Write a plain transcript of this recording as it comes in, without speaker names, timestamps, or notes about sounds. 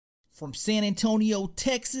From San Antonio,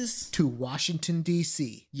 Texas to Washington,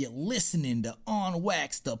 D.C. You're listening to On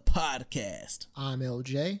Wax, the podcast. I'm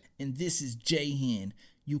LJ. And this is Jay Hen.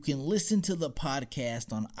 You can listen to the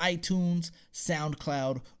podcast on iTunes,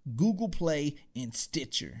 SoundCloud, Google Play, and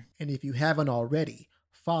Stitcher. And if you haven't already,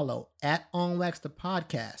 follow at On Wax, the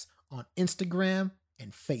podcast on Instagram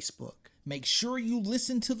and Facebook. Make sure you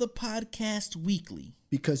listen to the podcast weekly,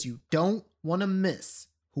 because you don't want to miss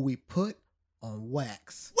who we put on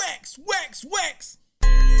wax. Wax, wax, wax!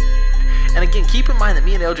 And again, keep in mind that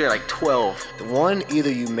me and LJ are like 12. The one,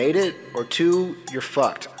 either you made it, or two, you're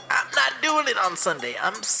fucked. I'm not doing it on Sunday.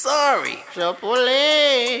 I'm sorry.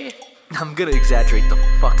 Chapole. I'm gonna exaggerate the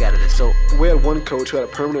fuck out of this. So, We had one coach who had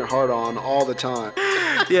a permanent hard-on all the time.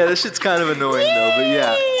 yeah, this shit's kind of annoying though, but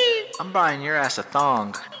yeah. I'm buying your ass a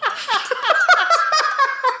thong.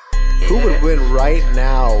 Who would win right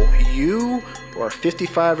now, you or a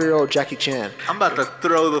 55-year-old Jackie Chan? I'm about to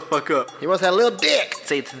throw the fuck up. He wants that little dick.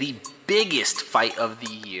 Say it's the biggest fight of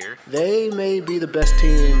the year. They may be the best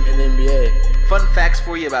team in the NBA. Fun facts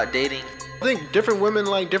for you about dating. I think different women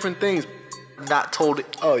like different things. Not told You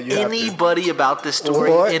have to. anybody about this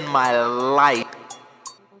story What? in my life.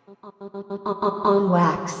 On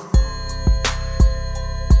wax.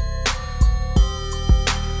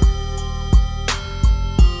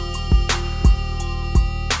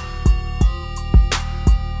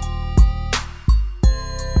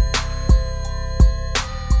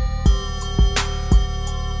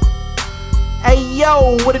 Hey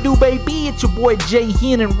yo, what it do, baby? It's your boy Jay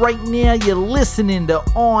Hen, and right now you're listening to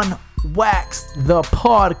On Wax, the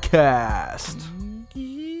podcast.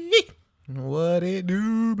 What it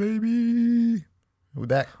do, baby? We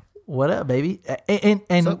back. What up, baby? And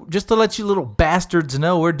just to let you little bastards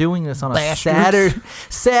know, we're doing this on a Bastards.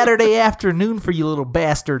 Saturday afternoon for you little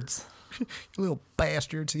bastards. You little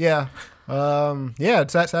bastards. Yeah.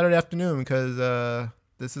 It's that Saturday afternoon because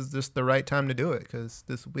this is just the right time to do it because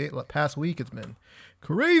past week it's been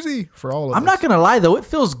crazy for all of us. I'm not going to lie, though. It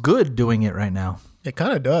feels good doing it right now. It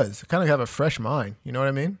kind of does. Kind of have a fresh mind. You know what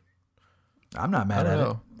I mean? I'm not mad at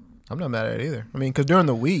it. I'm not mad at it either. I mean, because during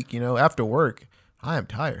the week, after work, I am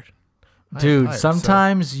tired. Dude,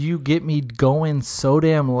 sometimes you get me going so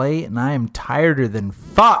damn late, and I am tireder than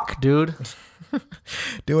fuck, dude.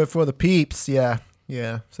 Do it for the peeps. Yeah.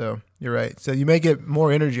 So you're right. So you may get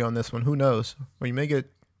more energy on this one. Who knows? Or you may get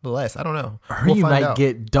less. I don't know. Or you might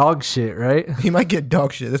get dog shit, right? You might get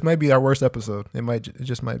dog shit. This might be our worst episode. It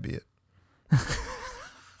just might be it.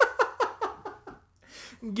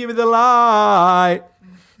 Give me the light.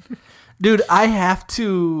 Dude, I have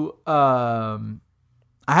to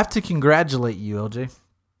congratulate you, LJ.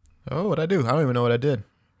 Oh, what'd I do? I don't even know what I did.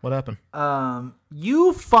 What happened?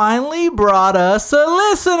 You finally brought us a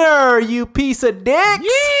listener, you piece of dicks.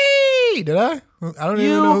 Yee! Did I? I don't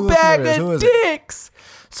even know who You the bag listener is. Who of is it? dicks.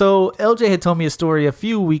 So LJ had told me a story a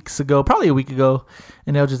few weeks ago, probably a week ago,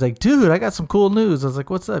 and LJ's like, dude, I got some cool news. I was like,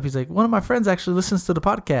 what's up? He's like, one of my friends actually listens to the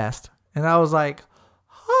podcast. And I was like,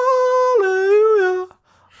 hallelujah,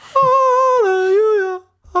 hallelujah,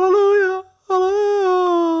 hallelujah,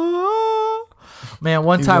 hallelujah. Man,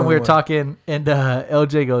 one time we were talking, and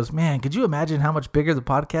LJ goes, man, could you imagine how much bigger the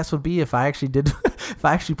podcast would be if I actually if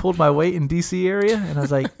I actually pulled my weight in DC area? And I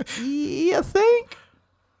was like, you think?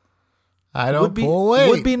 I don't pull weight.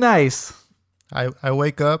 Would be nice. I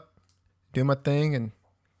wake up, do my thing, and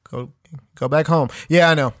go back home.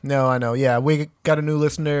 Yeah, I know. No, I know. Yeah, we got a new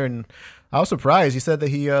listener, and I was surprised. He said that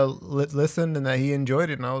he listened and that he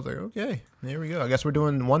enjoyed it, and I was like, okay, there we go. I guess we're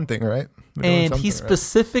doing one thing, right? And he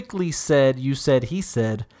specifically said, he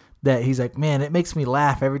said that he's like, man, it makes me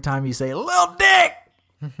laugh every time you say little dick.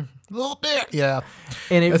 Little dick. Yeah.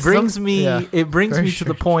 And it brings me very to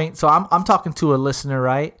the point. So I'm talking to a listener,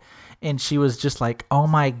 right? And she was just like, oh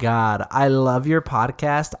my God, I love your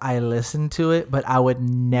podcast. I listen to it, but I would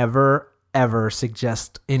never, ever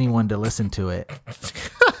suggest anyone to listen to it.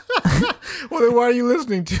 Well, then why are you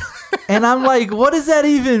listening to? And I'm like, what does that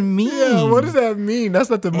even mean? Yeah, what does that mean? That's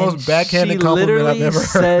not the most backhanded compliment I've ever heard.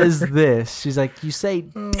 She literally says this. She's like, you say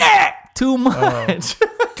dick too much.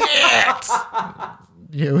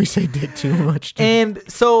 Yeah, we say dick too much. Too. And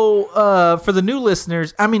so for the new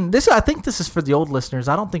listeners, I mean, I think this is for the old listeners.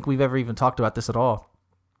 I don't think we've ever even talked about this at all.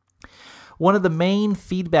 One of the main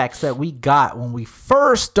feedbacks that we got when we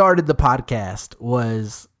first started the podcast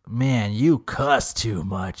was, man, you cuss too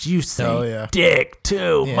much. You say dick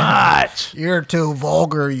too much. You're too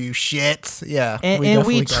vulgar, you shits. Yeah. And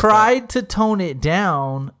we tried to tone it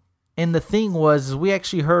down. And the thing was, we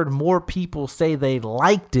actually heard more people say they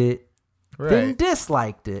liked it than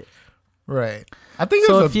disliked it. Right. I think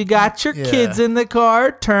so. If you got your kids in the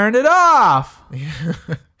car, turn it off.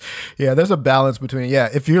 Yeah, there's a balance between,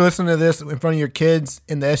 if you're listening to this in front of your kids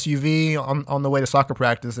in the SUV on the way to soccer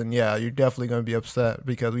practice, and you're definitely going to be upset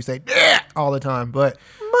because we say "Dad" all the time. But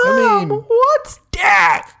Mom, what's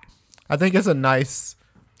that? I think there's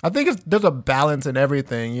a balance in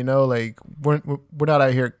everything, like we're not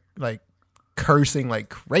out here like cursing like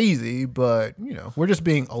crazy, but we're just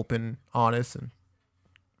being open, honest, and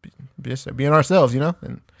just being ourselves,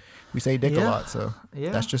 and we say dick a lot, so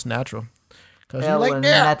that's just natural.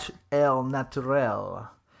 El natural.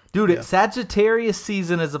 Dude, Sagittarius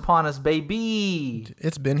season is upon us, baby.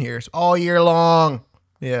 It's been here. It's all year long.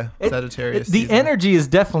 Yeah, Sagittarius the season. energy is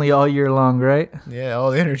definitely all year long, right? Yeah,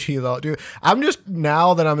 all the energy is all. Dude, I'm just,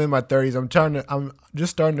 now that I'm in my 30s, I'm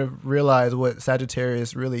just starting to realize what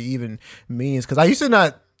Sagittarius really even means. Because I used to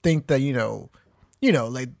not think that,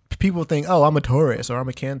 like people think, oh, I'm a Taurus or I'm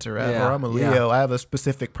a Cancer or I'm a Leo. I have a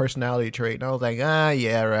specific personality trait. And I was like,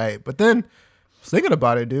 yeah, right. But then thinking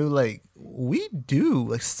about it, dude, like we do,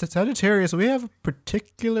 like Sagittarius, we have a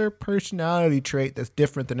particular personality trait that's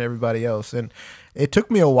different than everybody else. And it took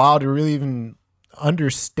me a while to really even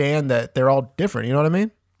understand that they're all different. You know what I mean?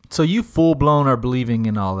 So you full blown are believing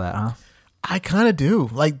in all that, huh? I kind of do.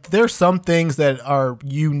 Like there's some things that are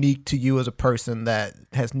unique to you as a person that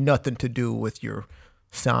has nothing to do with your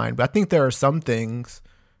sign. But I think there are some things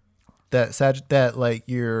that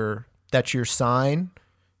your sign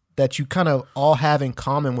that you kind of all have in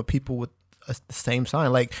common with people with the same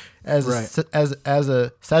sign. Like as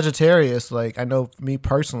a Sagittarius, like I know me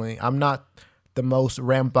personally, I'm not the most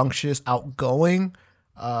rambunctious, outgoing.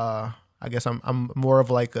 I guess I'm more of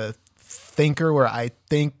like a thinker where I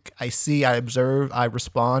think, I see, I observe, I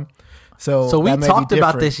respond. So we talked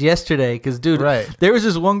about this yesterday because, dude, there was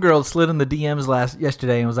this one girl slid in the DMs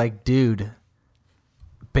yesterday and was like, dude,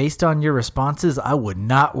 based on your responses, I would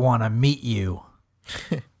not want to meet you.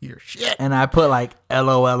 You're shit. And I put like,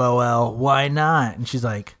 LOL, why not? And she's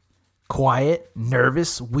like, quiet,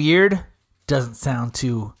 nervous, weird, doesn't sound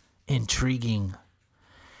too intriguing.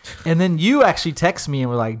 And then you actually text me and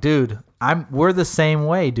were like, dude, we're the same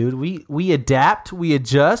way, dude. We adapt, we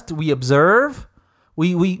adjust, we observe,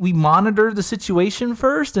 we monitor the situation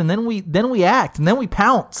first, and then we act, and then we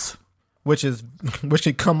pounce. Which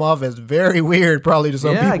could come off as very weird probably to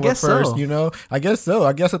some people at first, so. I guess so.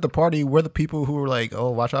 I guess at the party we're the people who were like,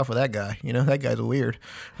 oh, watch out for that guy. That guy's weird.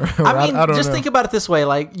 I don't know. Think about it this way.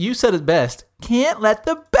 Like you said it best. Can't let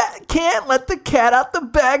the cat out the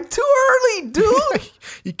bag too early, dude.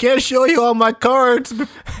 You can't show you all my cards.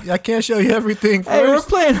 I can't show you everything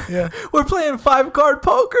first. Hey, we're playing 5-card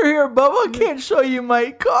poker here, Bubba. I can't show you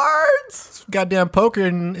my cards. Goddamn poker,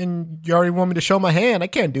 and you already want me to show my hand. I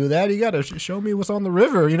can't do that. You got to show me what's on the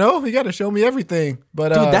river, you got to show me everything.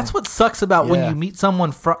 But dude, that's what sucks about when you meet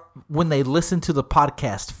someone when they listen to the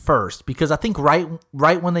podcast first, because I think right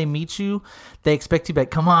when they meet you, they expect you to be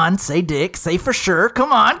like, come on, say dick, say for sure,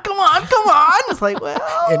 come on. It's like, well,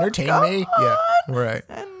 entertain me. Yeah, right.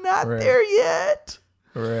 And not there yet.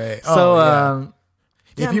 Right. So,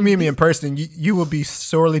 if you meet me in person, you will be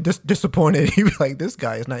sorely disappointed. You'll be like, this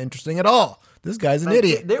guy is not interesting at all. This guy's an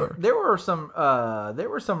idiot. There were some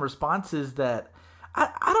responses that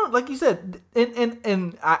I don't, like you said,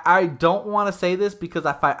 and I don't want to say this because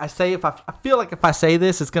I feel like if I say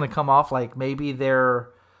this, it's gonna come off like maybe they're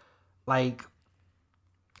like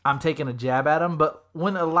I'm taking a jab at them. But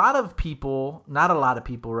when not a lot of people,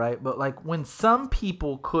 right? But like when some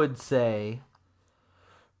people could say,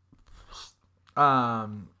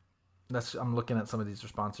 I'm looking at some of these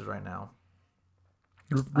responses right now.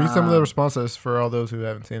 Read some of the responses for all those who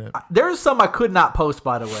haven't seen it. There's some I could not post,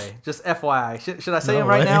 by the way. Just FYI. Should I say them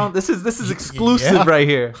right now? This is exclusive right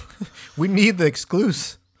here. We need the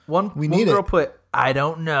exclusive. One girl put, I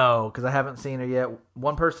don't know, because I haven't seen her yet.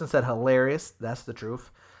 One person said hilarious. That's the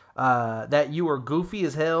truth. That you were goofy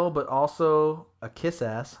as hell, but also a kiss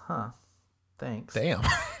ass. Huh. Thanks. Damn.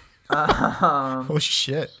 Oh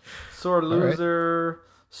shit. Sore loser. Right.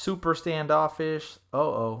 Super standoffish.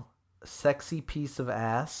 Sexy piece of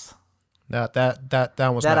ass. That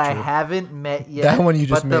was that not I true. Haven't met yet. That one you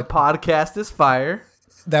just made. But the podcast is fire.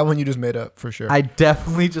 That one you just made up for sure. I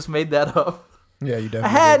definitely just made that up. Yeah, you definitely.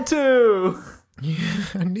 I had to. Yeah,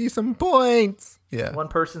 I need some points. Yeah. One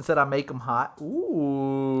person said I make them hot.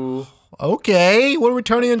 Ooh. Okay, what are we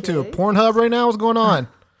turning into? Pornhub right now? What's going on?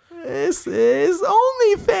 This is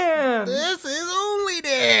OnlyFans. This is Only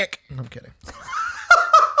Dick. I'm kidding.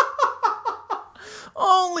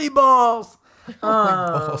 Only balls.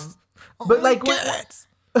 Balls. But like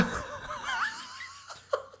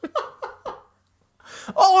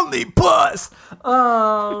Only puss.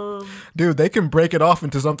 Dude, they can break it off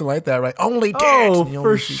into something like that, right? Only dicks. Oh, You for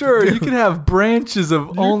only- sure. You can have branches of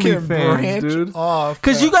can OnlyFans, branch dude. off,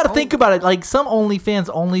 Because you man. got to think about it. Like some OnlyFans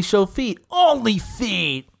only show feet. Only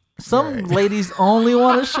feet. Some ladies only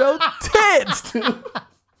want to show tits, dude.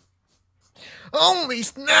 Only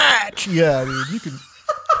snatch. Yeah, dude, you can.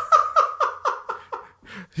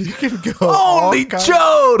 You can go. all Only kinds-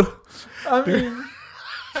 chode. I mean,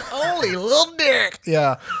 Only little dick.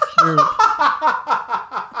 Yeah, dude.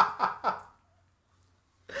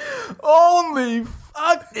 only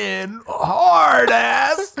fucking hard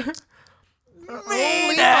ass.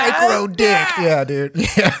 Only micro dick. Yeah, dude.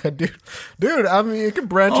 Yeah, dude. I mean, it can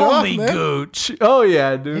branch Only off, man. gooch. Oh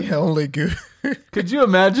yeah, dude. Yeah, only goo. Could you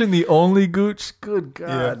imagine the only gooch? Good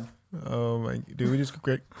God. Oh my, dude, we just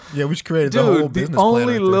created the whole Dude, business the only plan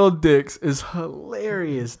right there. little dicks is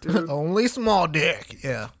hilarious, dude. Only small dick.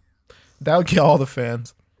 Yeah, that would get all the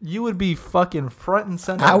fans. You would be fucking front and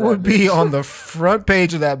center. I of that, would dude. be on the front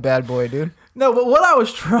page of that bad boy, dude. No, but what I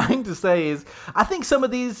was trying to say is, I think some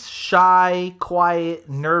of these shy, quiet,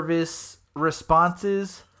 nervous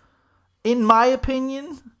responses, in my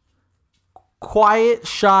opinion, quiet,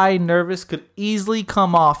 shy, nervous could easily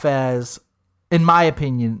come off as, in my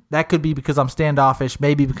opinion, that could be because I'm standoffish,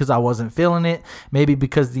 maybe because I wasn't feeling it, maybe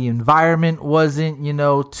because the environment wasn't,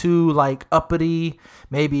 too like uppity,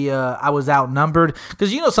 maybe I was outnumbered.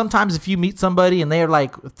 Because, sometimes if you meet somebody and they're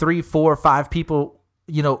like 3, 4, 5 people,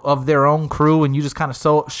 of their own crew, and you just kind of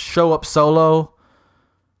show up solo,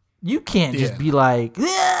 you can't just be like,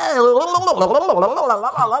 yeah,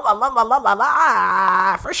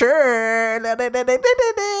 for sure.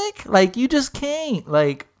 Like, you just can't.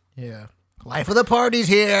 Like, Yeah, life of the party's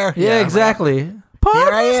here. yeah, exactly. Party's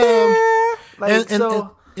Here I am. here. Like, And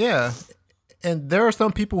yeah, and there are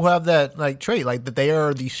some people who have that like trait, like that they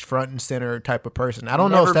are the front and center type of person. I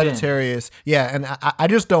don't know if Never been. Sagittarius, yeah, and I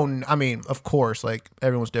just don't. I mean, of course, like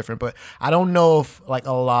everyone's different, but I don't know if like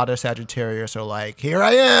a lot of Sagittarius are like, here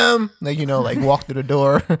I am, like like walk through the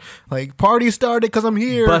door, like party started because I'm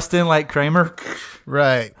here, bust in like Kramer.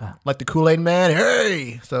 right? Like the Kool-Aid Man,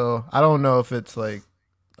 hey. So I don't know if it's like,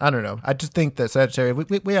 I don't know. I just think that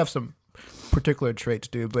Sagittarius, we have some particular traits,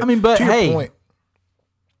 dude. But I mean, but to your hey, point,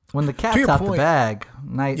 when the cat's your out the point- bag,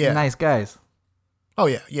 nice guys. oh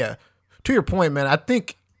yeah. To your point, man, I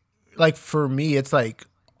think like for me, it's like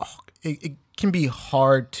it can be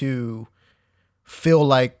hard to feel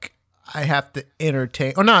like I have to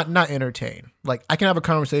entertain or not entertain. Like I can have a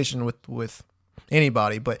conversation with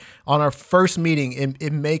anybody, but on our first meeting,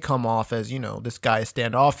 it may come off as this guy is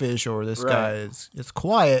standoffish or this guy is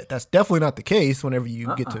quiet. That's definitely not the case whenever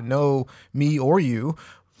you get to know me or you,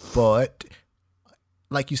 but.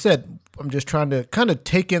 Like you said, I'm just trying to kind of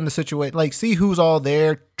take in the situation, like see who's all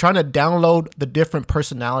there, trying to download the different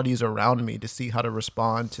personalities around me to see how to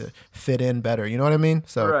respond to fit in better. You know what I mean?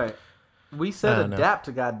 So Right. We I said don't know. adapt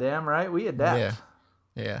to goddamn, right? We adapt.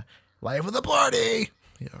 yeah. Life of the party.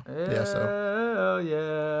 Yeah. So. Oh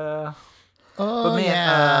yeah. Oh But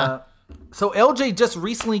man, so LJ just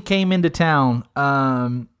recently came into town.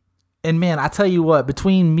 And man, I tell you what,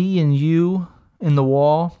 between me and you in the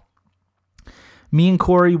wall, me and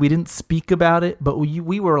Corey, we didn't speak about it, but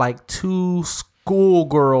we were like two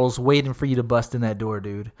schoolgirls waiting for you to bust in that door,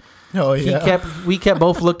 dude. Oh yeah. We kept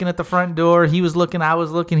both looking at the front door. He was looking, I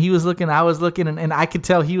was looking, he was looking, I was looking, and I could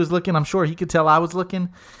tell he was looking. I'm sure he could tell I was looking.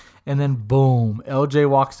 And then boom, LJ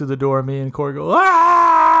walks through the door, me and Corey go,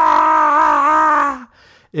 ah!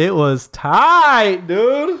 It was tight,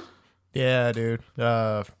 dude. Yeah, dude.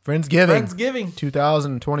 Friendsgiving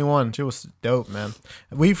 2021. She was dope, man.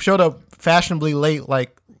 We showed up fashionably late,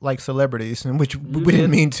 like celebrities, and which we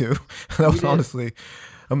didn't mean to. That was honestly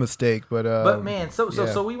a mistake, but man, so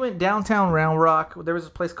yeah. we went downtown Round Rock. There was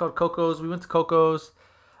a place called Coco's. We went to Coco's.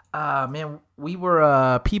 Man, we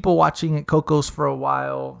were people watching at Coco's for a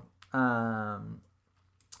while.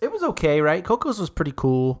 It was okay, right? Coco's was pretty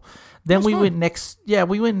cool. Then we went next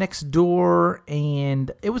door, and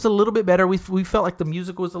it was a little bit better. We felt like the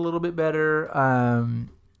music was a little bit better.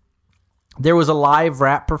 There was a live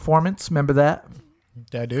rap performance. Remember that?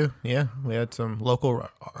 I do. Yeah, we had some local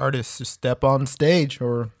artists just step on stage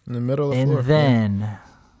or in the middle of the floor. And then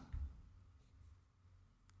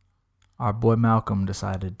our boy Malcolm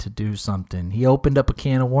decided to do something. He opened up a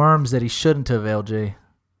can of worms that he shouldn't have, LJ.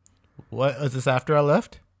 What was this after I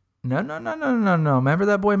left? No. Remember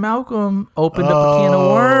that boy Malcolm opened up a can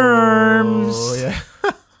of worms. Oh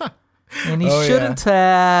yeah. And he shouldn't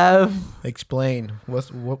have. Explain.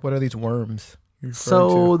 What are these worms you're referring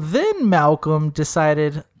So to? then Malcolm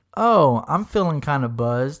decided, oh, I'm feeling kind of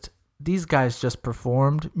buzzed. these guys just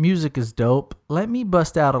performed. Music is dope. Let me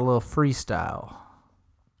bust out a little freestyle.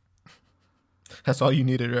 That's all you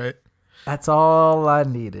needed, right? That's all I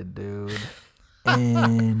needed, dude.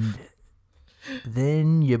 And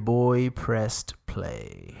then your boy pressed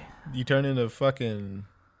play. You turn into fucking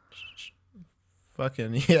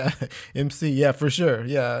yeah, MC, yeah, for sure,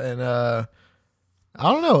 yeah. And I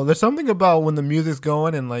don't know. There's something about when the music's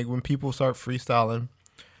going and like when people start freestyling.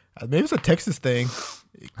 Maybe it's a Texas thing.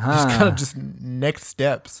 Just kind of just next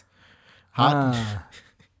steps. We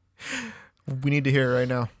need to hear it right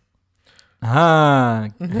now.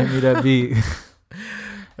 Give me that beat.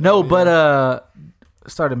 No, but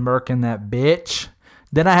started murking that bitch.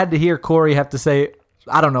 Then I had to hear Corey have to say,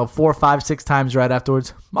 I don't know, 4, 5, 6 times right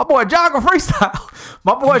afterwards. My boy John can freestyle.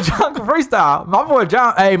 My boy John can freestyle. My boy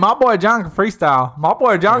John. Hey, my boy John can freestyle. My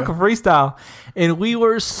boy John can freestyle. And we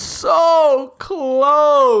were so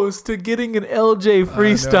close to getting an LJ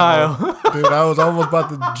freestyle. Dude, I was almost about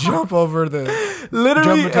to jump over the.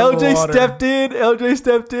 Literally, LJ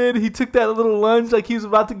stepped in. He took that little lunge like he was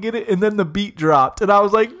about to get it, and then the beat dropped. And I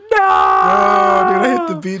was like, no! Oh, dude, I hit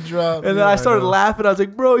the beat drop. And then I started laughing. I was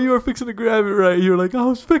like, bro, you were fixing to grab it right. You were like, I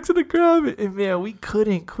was fixing to grab it. And man, we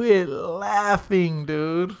couldn't quit laughing,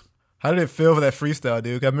 dude. How did it feel for that freestyle,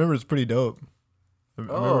 dude? I remember it's pretty dope. I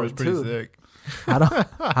remember it was pretty sick.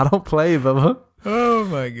 I don't play, Bubba. Oh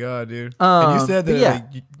my god, dude! And you said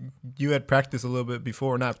that like, you had practiced a little bit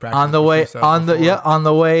before, not practice on the way to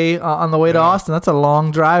Austin. That's a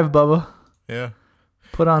long drive, Bubba. Yeah.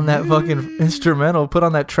 Put on that fucking instrumental. Put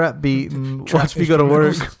on that trap beat and watch me go to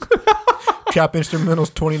work. Trap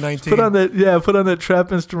instrumentals 2019. Put on that trap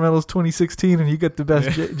instrumentals 2016, and you get the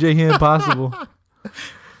best J-Hand possible.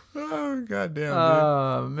 Oh goddamn! Dude.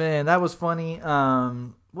 Oh man, that was funny.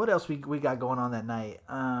 What else we got going on that night?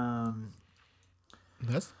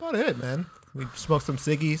 That's about it, man. We smoked some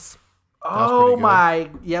ciggies. Oh my,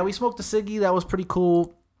 yeah, we smoked a ciggy. That was pretty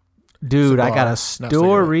cool, dude. Cigar, I got a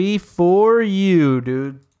story for you,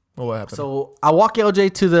 dude. Well, what happened? So I walk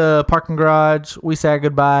LJ to the parking garage. We say our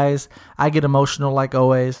goodbyes. I get emotional like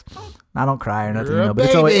always. I don't cry or nothing, but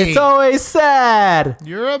it's always sad.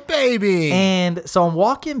 You're a baby. And so I'm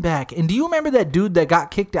walking back, and do you remember that dude that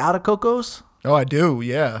got kicked out of Coco's? Oh, I do,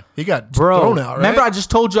 yeah. He got thrown out, right? Remember I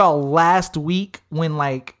just told y'all last week when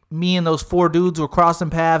like me and those 4 dudes were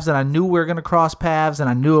crossing paths and I knew we were going to cross paths and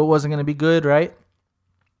I knew it wasn't going to be good, right?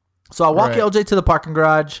 So I walk LJ to the parking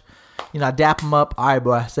garage. You know, I dap him up. All right,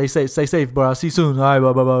 bro. Stay safe, bro. I'll see you soon. All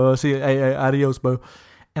right, bro. See you. Hey, adios, bro.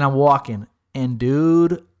 And I'm walking. And,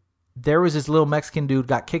 dude, there was this little Mexican dude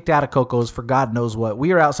got kicked out of Coco's for God knows what.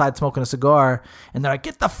 We were outside smoking a cigar, and they're like,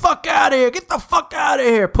 get the fuck out of here. Get the fuck out of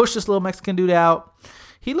here. Push this little Mexican dude out.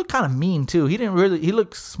 He looked kind of mean, too. He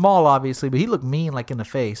looked small, obviously, but he looked mean, like, in the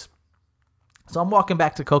face. So I'm walking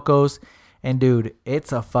back to Coco's, and, dude,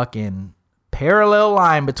 it's a fucking parallel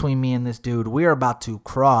line between me and this dude. We're about to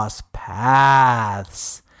cross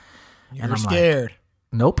paths. You're scared. Like,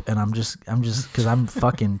 nope. And I'm just because I'm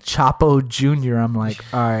fucking Chapo Jr. I'm like,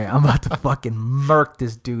 all right, I'm about to fucking murk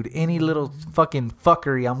this dude. Any little fucking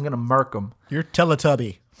fuckery, I'm going to murk him. You're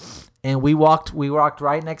Teletubby. And we walked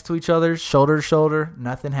right next to each other, shoulder to shoulder.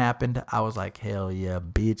 Nothing happened. I was like, hell yeah,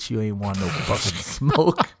 bitch. You ain't want no fucking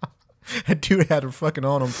smoke. That dude had her fucking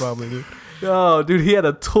on him probably, dude. Oh, dude, he had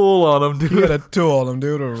a tool on him, dude. He had a tool on him,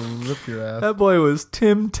 dude, to rip your ass. That boy was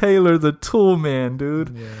Tim Taylor, the tool man,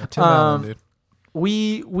 dude. Yeah, Tim Allen, dude.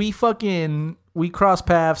 We crossed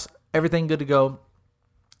paths, everything good to go.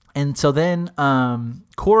 And so then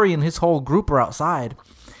Corey and his whole group are outside,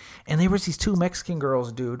 and there was these 2 Mexican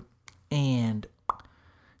girls, dude, and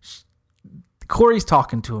Corey's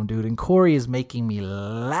talking to him, dude, and Corey is making me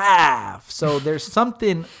laugh. So there's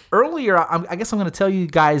something earlier. I guess I'm going to tell you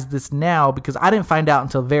guys this now because I didn't find out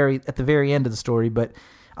until at the very end of the story, but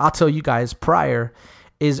I'll tell you guys prior.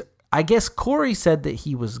 Is I guess Corey said that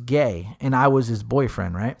he was gay and I was his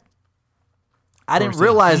boyfriend, right? I didn't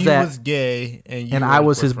realize that he was gay and I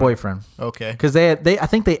was his boyfriend. Okay, because I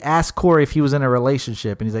think they asked Corey if he was in a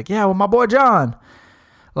relationship, and he's like, "Yeah, well, my boy John."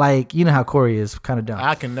 Like, you know how Corey is, kind of dumb.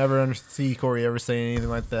 I can never see Corey ever say anything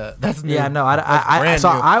like that. That's new. Yeah, no,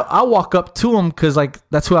 I walk up to him because like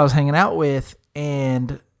that's who I was hanging out with,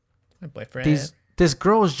 and my boyfriend. This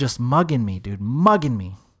girl is just mugging me, dude, mugging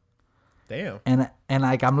me. Damn. And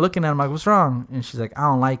like I'm looking at him like, what's wrong? And she's like, I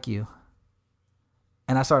don't like you.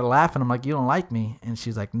 And I started laughing. I'm like, you don't like me? And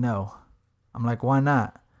she's like, no. I'm like, why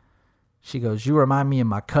not? She goes, you remind me of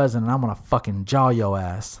my cousin, and I'm gonna fucking jaw your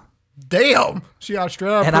ass. Damn. She got straight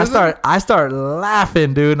out of And prison? I start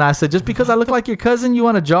laughing, dude. And I said, just because I look like your cousin, you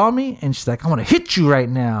want to jaw me? And she's like, I want to hit you right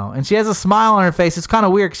now. And she has a smile on her face. It's kind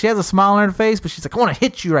of weird 'cause she has a smile on her face, but she's like, I want to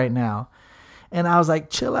hit you right now. And I was like,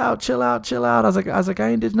 chill out, chill out, chill out. I was like, I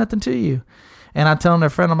ain't did nothing to you. And I'm telling her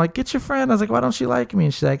friend, I'm like, get your friend. I was like, why don't she like me?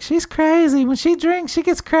 And she's like, she's crazy. When she drinks, she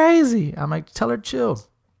gets crazy. I'm like, tell her chill.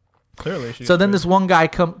 Clearly. So then this one guy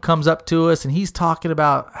comes up to us and he's talking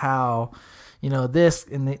about how, this.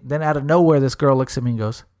 And then out of nowhere, this girl looks at me and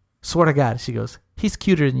goes, swear to God. She goes, he's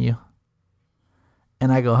cuter than you.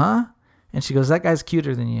 And I go, huh? And she goes, that guy's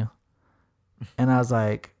cuter than you. And I was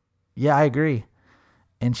like, yeah, I agree.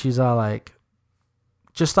 And she's all like,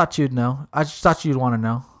 just thought you'd know. I just thought you'd want to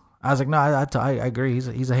know. I was like, no, I agree.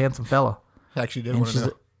 He's a handsome fella. I actually did want to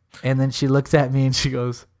know. And then she looks at me and she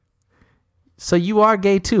goes, so you are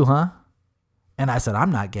gay too, huh? And I said,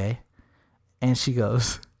 I'm not gay. And she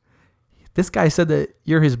goes, this guy said that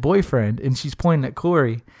you're his boyfriend. And she's pointing at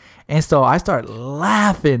Corey. And so I start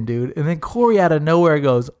laughing, dude. And then Corey out of nowhere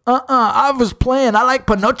goes, I was playing. I like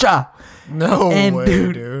panocha. No and way,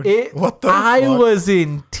 dude. What the I fuck? was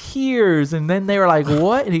in tears. And then they were like,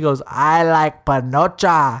 what? And he goes, I like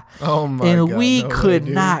panocha. Oh my and God. we No way, could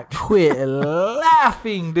dude. not quit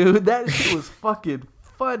laughing, dude. That shit was fucking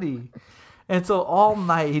funny. And so all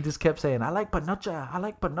night he just kept saying, I like panocha. I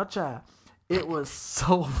like panocha. It was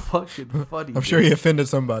so fucking funny. I'm sure he offended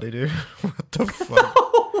somebody, dude. What the fuck?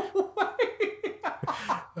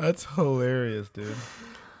 That's hilarious, dude.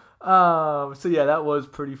 So yeah, that was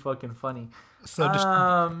pretty fucking funny. So just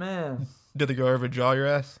Man. did the girl ever jaw your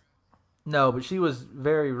ass? No, but she was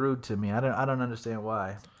very rude to me. I don't understand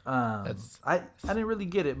why. I didn't really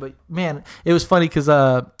get it, but man, it was funny because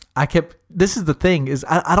this is the thing is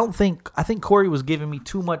I think Corey was giving me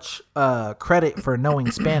too much credit for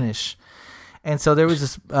knowing Spanish. And so there was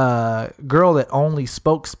this girl that only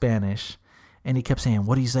spoke Spanish, and he kept saying,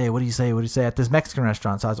 what do you say? What do you say? What do you say? At this Mexican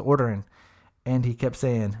restaurant. So I was ordering, and he kept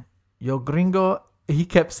saying, yo gringo. He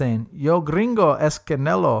kept saying, yo gringo es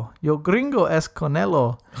Canelo. Yo gringo es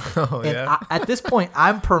Canelo. Oh, And yeah. at this point,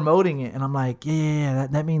 I'm promoting it, and I'm like, yeah,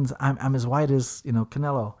 that means I'm as white as,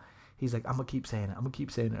 Canelo. He's like, I'm going to keep saying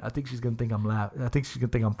it. I think she's going to think I'm loud. I think she's going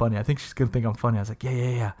to think I'm funny. I was like,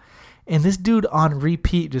 yeah. And this dude on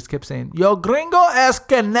repeat just kept saying, yo gringo es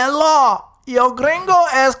Canelo. Yo gringo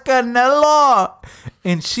es Canelo.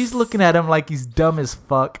 And she's looking at him like he's dumb as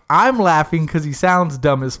fuck. I'm laughing because he sounds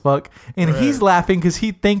dumb as fuck. And he's laughing because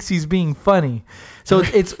he thinks he's being funny. So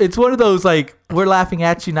it's one of those like, we're laughing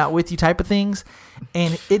at you, not with you type of things.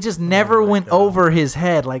 And it just never went over his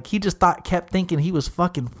head. Like he just kept thinking he was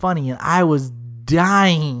fucking funny. And I was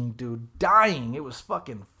dying, dude. Dying. It was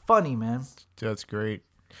fucking funny, man. That's great.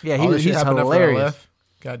 Yeah, All this shit he's happened after I hilarious. left?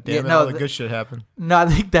 God damn Yeah, it, no, all the good shit happened. No, I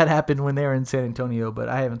think that happened when they were in San Antonio, but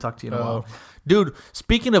I haven't talked to you in a while. Oh. Dude,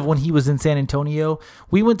 speaking of when he was in San Antonio,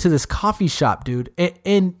 we went to this coffee shop, dude,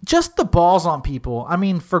 and just the balls on people. I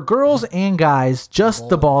mean, for girls and guys, just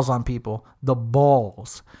the balls on people. The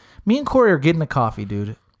balls. Me and Corey are getting a coffee,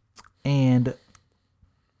 dude, and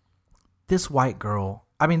this white girl,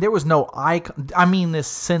 I mean, there was no eye. I mean this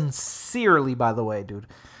sincerely, by the way, dude.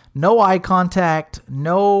 No eye contact,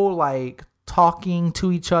 no like talking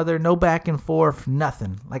to each other, no back and forth,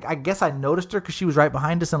 nothing. Like, I guess I noticed her because she was right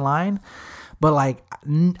behind us in line, but like,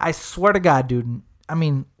 I swear to God, dude. I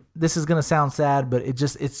mean, this is gonna sound sad, but it's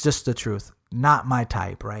just the truth. Not my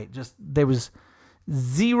type, right? Just there was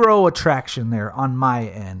zero attraction there on my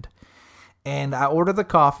end. And I order the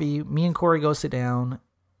coffee. Me and Corey go sit down,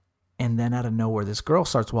 and then out of nowhere, this girl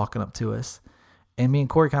starts walking up to us. And me and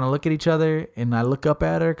Corey kind of look at each other, and I look up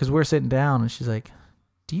at her because we're sitting down, and she's like,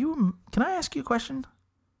 can I ask you a question?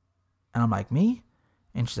 And I'm like, me?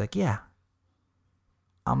 And she's like, yeah.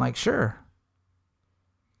 I'm like, sure.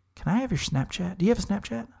 Can I have your Snapchat? Do you have a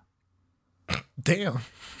Snapchat? Damn.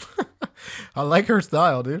 I like her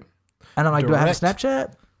style, dude. And I'm like, do I have a Direct.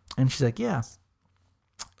 Snapchat? And she's like, yeah.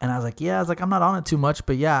 And I was like, yeah. I was like, I'm not on it too much,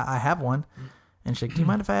 but yeah, I have one. And she's like, do you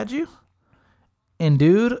mind if I add you? And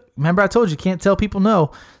dude, remember I told you, can't tell people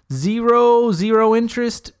no. Zero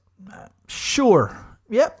interest. Sure.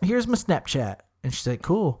 Yep, here's my Snapchat. And she's like,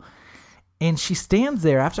 cool. And she stands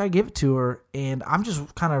there after I give it to her, and I'm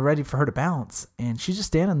just kind of ready for her to bounce. And she's just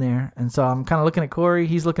standing there. And so I'm kind of looking at Corey.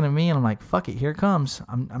 He's looking at me, and I'm like, fuck it, here it comes.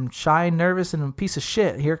 I'm shy and nervous and a piece of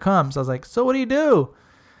shit. Here it comes. I was like, so what do?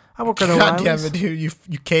 I work at God O'Reilly's. damn it, dude.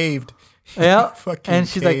 You caved. Yeah. Fucking And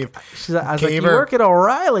she's caved. like, I was like, you Caver. work at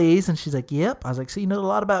O'Reilly's? And she's like, yep. I was like, so you know a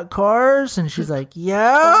lot about cars? And she's like,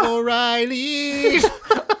 yeah. O'Reilly's.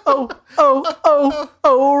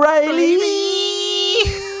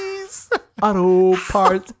 O'Reilly's. Auto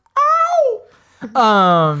parts.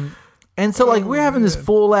 Ow. And so like we're having this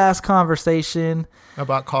full ass conversation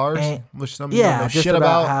about cars, and, which some you don't know just shit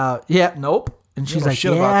about about. how nope. And she's know like,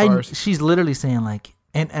 shit yeah, about cars. she's literally saying like,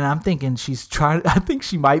 and I'm thinking she's trying. I think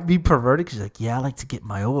she might be perverted. She's like, yeah, I like to get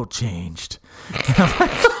my oil changed.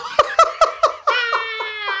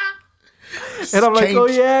 And I'm like, oh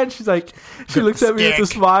yeah. And she's like, she looks at me with a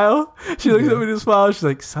smile. She looks at me with a smile. She's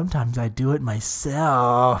like, sometimes I do it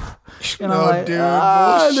myself. And No, I'm like, dude,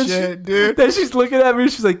 then bullshit, dude. Then she's looking at me.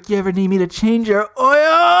 She's like, you ever need me to change your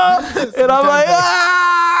oil? And I'm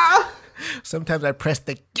like, Sometimes I press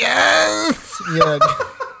the gas. Yeah.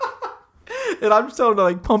 And I'm just telling her to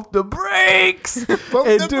like pump the brakes. Pump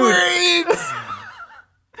And the dude, brakes.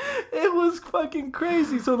 it was fucking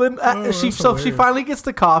crazy. So then she that's hilarious. finally gets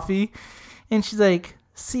the coffee, and she's like,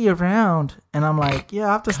 "See you around." And I'm like, "Yeah,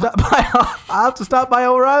 I have to stop by. I have to stop by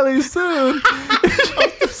O'Reilly's soon."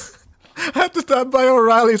 I have to stop by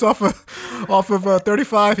O'Reilly's off of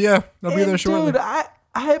 35. Yeah, I'll be there shortly. Dude,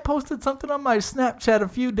 I had posted something on my Snapchat a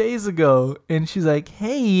few days ago, and she's like,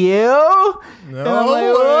 "Hey, you," and I'm like,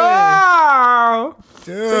 way. "Wow."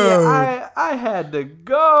 Dude, So yeah, I had to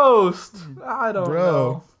ghost. I don't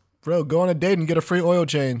know. Bro, go on a date and get a free oil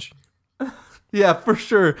change. Yeah, for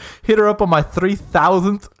sure. Hit her up on my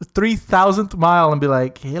 3,000th mile and be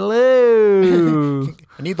like, "Hello,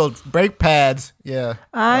 I need those brake pads. Yeah.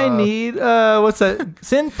 I need what's that?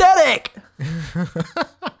 Synthetic."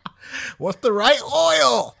 What's the right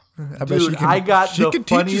oil? I bet Dude, I got the can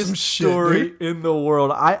teach you funniest some shit, story dude. in the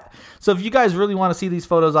world. So if you guys really want to see these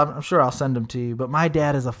photos, I'm sure I'll send them to you. But my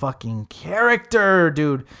dad is a fucking character,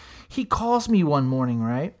 dude. He calls me one morning,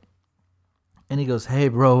 right? And he goes, "Hey,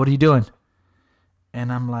 bro, what are you doing?"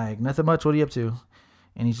 And I'm like, "Nothing much. What are you up to?"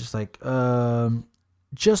 And he's just like,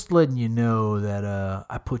 just letting you know that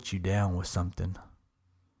I put you down with something."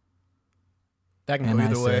 That can And go I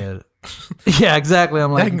either way. said, "Yeah, exactly."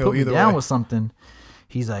 I'm like, can "You go put me either down way. with something."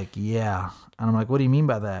 He's like, "Yeah." And I'm like, "What do you mean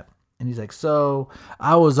by that?" And he's like, "So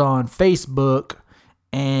I was on Facebook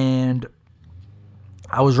and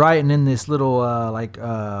I was writing in this little like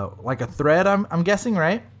a thread. I'm guessing,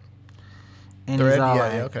 right?" And Thread? he's all Yeah,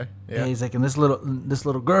 like, yeah, okay. Yeah. He's like, and this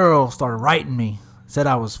little girl started writing me, said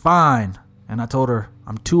I was fine, and I told her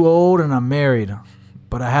I'm too old and I'm married,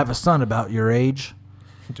 but I have a son about your age.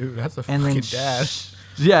 Dude, that's a And fucking then dad.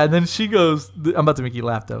 Yeah, and then she goes, I'm about to make you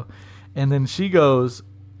laugh though. And then she goes,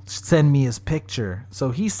 "Send me his picture."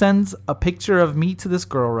 So he sends a picture of me to this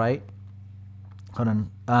girl, right? Hold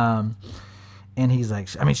on. And he's like,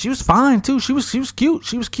 I mean, she was fine too. She was cute.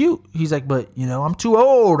 She was cute. He's like, "But I'm too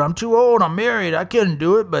old. I'm married. I couldn't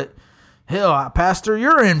do it. But hell, I passed her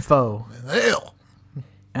your info." Hell.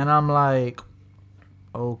 And I'm like,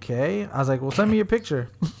 "Okay." I was like, "Well, send me your picture."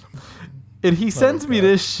 And he sends me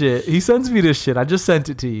this shit. I just sent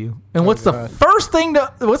it to you. And what's the first thing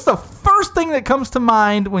that comes to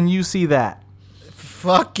mind when you see that?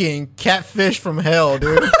 Fucking catfish from hell,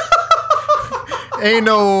 dude. Ain't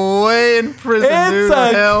no way in prison, dude. It's or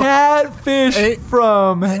a hell. catfish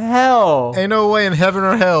from hell. Ain't no way in heaven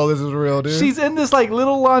or hell this is real, dude. She's in this like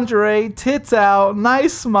little lingerie, tits out,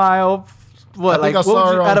 nice smile. What, I think like I saw what would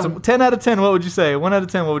her you, on out of some- 10 out of 10, what would you say? 1 out of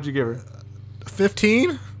 10, what would you give her?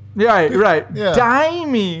 15? Yeah, right. Yeah.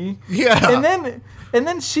 Dimey. Yeah. And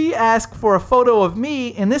then she asked for a photo of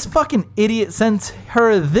me, and this fucking idiot sends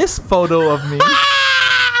her this photo of me.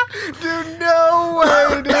 Dude, no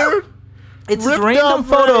way, dude. It's this Ripped random up,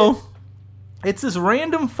 photo. It's this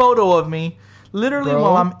random photo of me, literally Bro.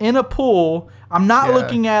 while I'm in a pool. I'm not Yeah.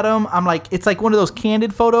 looking at him. I'm like, it's like one of those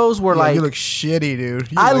candid photos where Yeah, like you look shitty,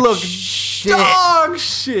 dude. You I look shit. dog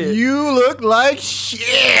shit. You look like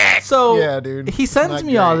shit. So Yeah, dude. he sends Not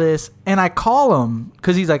me all great. this, and I call him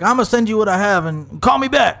because he's like, "I'm gonna send you what I have, and call me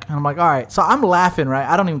back." And I'm like, "All right." So I'm laughing, right?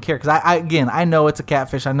 I don't even care because I know it's a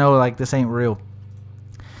catfish. I know like this ain't real.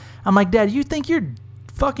 I'm like, "Dad, you think your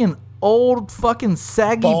fucking old fucking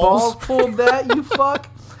saggy balls pulled that? You fuck."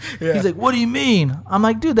 Yeah. He's like, "What do you mean?" I'm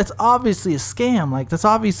like, "Dude, that's obviously a scam. Like that's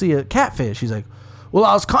obviously a catfish." He's like, "Well,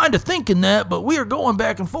 I was kind of thinking that, but we were going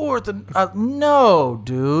back and forth." And no,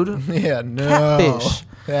 dude. Yeah, no. Catfish.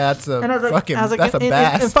 That's a And I was like, fucking, that's a and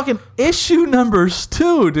bass. fucking issue numbers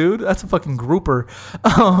too, dude. That's a fucking grouper.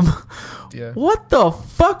 Yeah. What the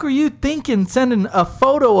fuck are you thinking sending a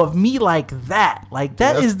photo of me like that? Like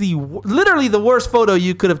that is literally the worst photo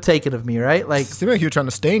you could have taken of me, right? Like Seemed like he was trying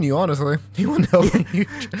to stain you, honestly. He wouldn't know.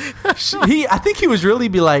 I think he was really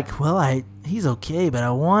be like, "Well, he's okay, but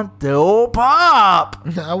I want the old pop."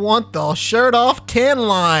 I want the shirt off tan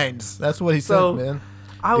lines. That's what he So, said, man.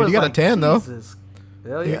 I Dude, was you got like, a tan, though. Jesus.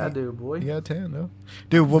 Hell yeah, I do, boy. You got a tan, though.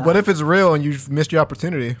 Dude, what if it's real and you've missed your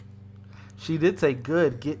opportunity? She did say,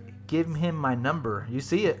 "Good, give him my number. You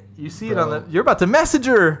see it. You see it on the. You're about to message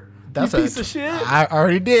her. That's you a piece of shit. I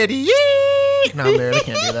already did. Yee! No, Barrett, I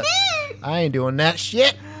can't do that. I ain't doing that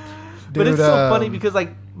shit. Dude, But it's so funny because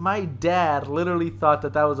like my dad literally thought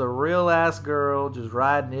that was a real ass girl just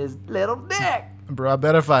riding his little dick. Bro, I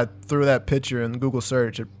bet if I threw that picture in Google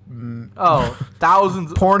search,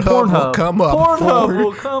 Thousands. Pornhub will come up. Pornhub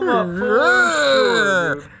will come up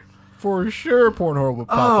for sure. For sure, Pornhub will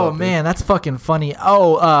pop up. Oh dude. man, that's fucking funny.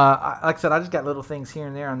 Oh, like I said, I just got little things here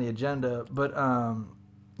and there on the agenda, but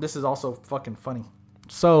this is also fucking funny.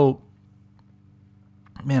 So,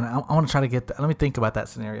 man, I want to try to get that. Let me think about that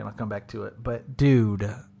scenario and I'll come back to it. But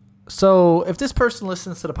dude, so if this person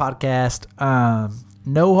listens to the podcast,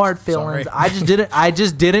 no hard feelings. Sorry. I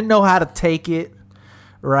just didn't know how to take it.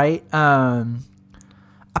 Right.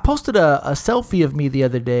 I posted a selfie of me the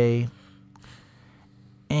other day,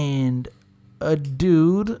 and a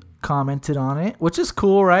dude commented on it, which is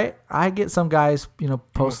cool, right? I get some guys,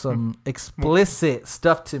 post some explicit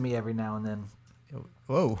stuff to me every now and then.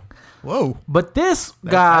 Whoa. But this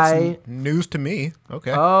guy, that's news to me.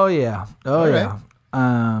 Okay. oh yeah, All right. yeah.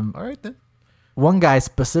 All right then. One guy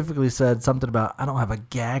specifically said something about I don't have a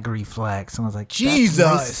gag reflex, and I was like, Jesus.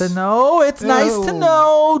 That's nice to know. It's nice to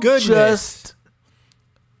know. Goodness. Just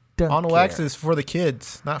don't On care. wax is for the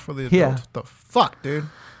kids, not for the adults. Yeah. The fuck, dude.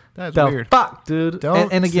 That's The weird. fuck, dude.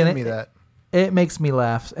 Don't and again, send me that. It makes me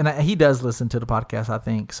laugh, and he does listen to the podcast, I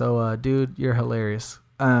think. So, dude, you're hilarious.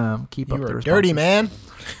 Keep up You the are dirty, responses. man.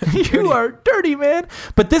 You are dirty, man.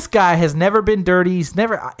 But this guy has never been dirty. He's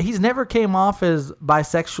never came off as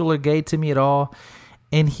bisexual or gay to me at all.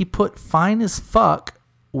 And he put fine as fuck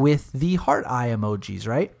with the heart eye emojis,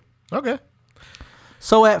 right? Okay.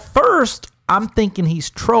 So at first, I'm thinking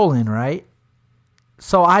he's trolling, right?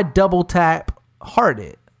 So I double tap heart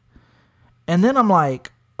it. And then I'm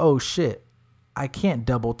like, oh shit, I can't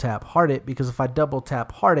double tap heart it because if I double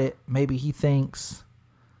tap heart it, maybe he thinks.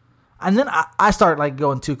 And then I start like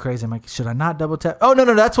going too crazy. I'm like, should I not double tap? Oh, no,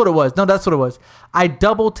 that's what it was. No, that's what it was. I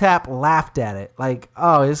double tap laughed at it. Like,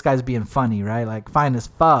 oh, this guy's being funny, right? Like, fine as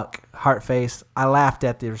fuck, heart face. I laughed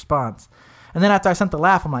at the response. And then after I sent the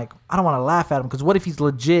laugh, I'm like, I don't want to laugh at him because what if he's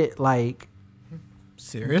legit like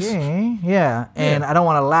Serious? gay? Yeah. And I don't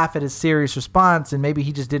want to laugh at his serious response. And maybe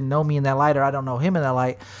he just didn't know me in that light or I don't know him in that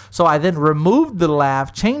light. So I then removed the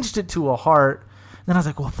laugh, changed it to a heart. Then I was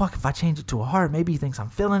like, well, fuck, if I change it to a heart, maybe he thinks I'm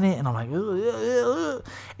feeling it. And I'm like, ugh.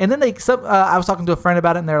 And then I was talking to a friend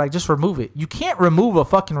about it, and they're like, just remove it. You can't remove a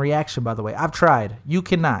fucking reaction, by the way. I've tried. You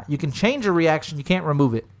cannot. You can change a reaction. You can't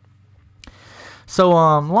remove it. So,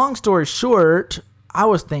 long story short, I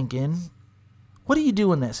was thinking, what do you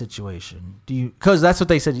do in that situation? Because that's what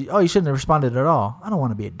they said. Oh, you shouldn't have responded at all. I don't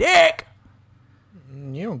want to be a dick.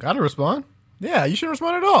 You don't got to respond. Yeah, you shouldn't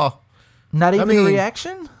respond at all. Not even a mean-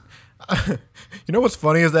 reaction? You know what's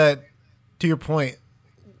funny is that, to your point,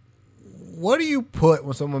 what do you put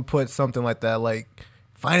when someone puts something like that? Like,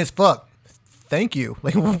 fine as fuck. Thank you.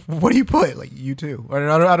 Like, what do you put? Like, you too.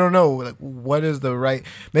 I don't know. Like, what is the right?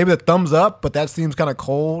 Maybe the thumbs up, but that seems kind of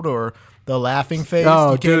cold, or the laughing face.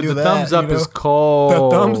 Oh, You can't dude, do the that, thumbs up you know? is cold.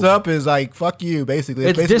 The thumbs up is like, fuck you, basically.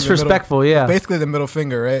 It's basically the disrespectful, yeah. Basically the middle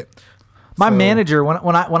finger, right? My So- manager, when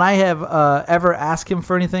I have ever asked him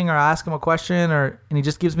for anything or I ask him a question and he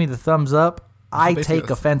just gives me the thumbs up, I basically take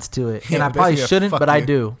a- offense to it. Yeah, And I probably basically a shouldn't, fuck but I you.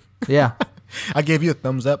 do. Yeah. I gave you a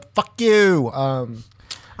thumbs up. Fuck you.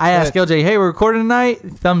 I ask LJ, hey, we're recording tonight?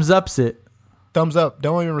 Thumbs ups it. Thumbs up.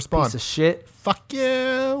 Don't even respond. Piece of shit. Fuck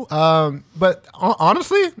you. But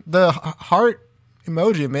honestly, the heart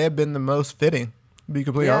emoji may have been the most fitting. To be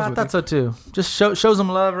completely Yeah, I honest thought with you. so too. Just show some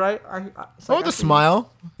love, right? It's like, Oh, the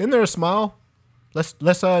smile. Isn't there a smile? Let's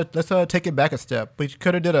take it back a step. We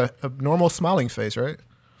could have did a normal smiling face, right?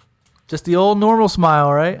 Just the old normal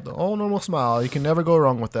smile, right? The old normal smile. You can never go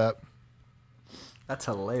wrong with that. That's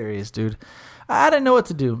hilarious, dude. I didn't know what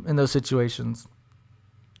to do in those situations.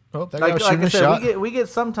 Oh, that guy Like was I shooting a said, shot. we get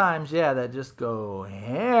sometimes, yeah, that just go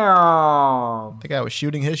ham. That guy was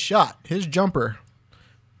shooting his shot, his jumper.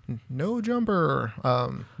 No jumper.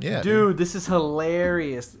 Yeah, Dude, this is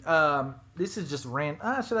hilarious. This is just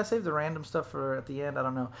random. Should I save the random stuff for at the end? I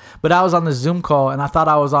don't know. But I was on the Zoom call and I thought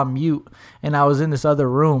I was on mute and I was in this other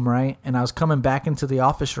room, right? And I was coming back into the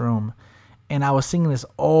office room and I was singing this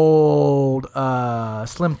old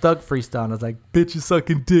Slim Thug freestyle. And I was like, bitch, you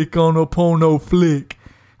sucking dick on a porno flick.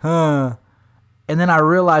 Huh? And then I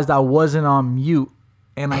realized I wasn't on mute.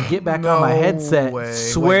 And I get back on my No headset. way.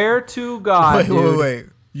 Swear to God, dude. Wait.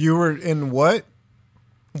 You were in what?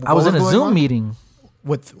 I was in a going Zoom on? meeting.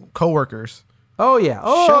 With coworkers. Oh, yeah.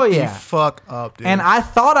 Shut the yeah. fuck up, dude. And I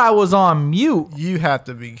thought I was on mute. You have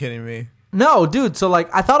to be kidding me. No, dude. So like,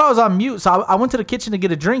 I thought I was on mute. So I went to the kitchen to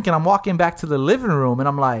get a drink, and I'm walking back to the living room, and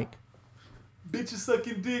I'm like, "Bitches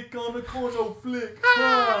sucking dick on the corner flick."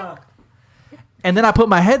 And then I put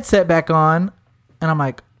my headset back on, and I'm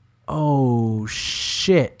like, "Oh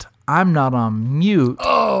shit, I'm not on mute."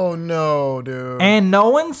 Oh no, dude. And no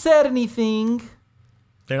one said anything.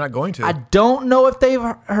 They're not going to. I don't know if they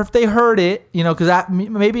heard it, you know, because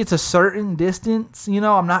maybe it's a certain distance, you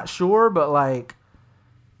know. I'm not sure, but like,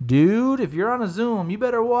 dude, if you're on a Zoom, you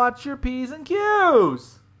better watch your P's and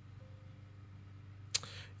Q's.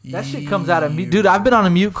 That shit comes out of me, dude. I've been on a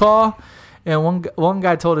mute call, and one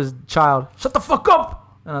guy told his child, "Shut the fuck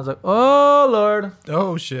up," and I was like, "Oh Lord."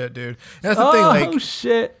 Oh shit, dude. That's the thing. Like, oh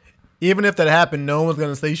shit. Even if that happened, no one's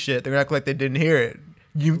gonna say shit. They're gonna act like they didn't hear it.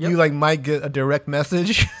 You like might get a direct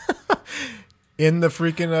message in the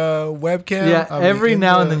freaking webcam. Yeah, every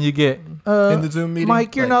now and then you get in the Zoom meeting.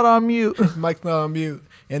 Mike, you're not on mute. Mike's not on mute,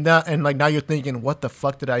 and like now you're thinking, what the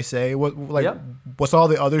fuck did I say? What's all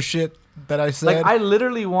the other shit that I said? Like I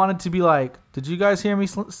literally wanted to be like, did you guys hear me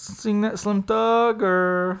sing that Slim Thug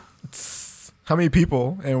or? How many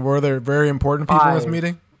people, and were there very important people in this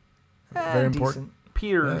meeting? Very important. Decent.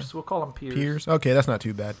 Peers. Yeah. We'll call them peers. Peers. Okay, that's not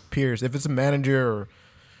too bad. Peers. If it's a manager or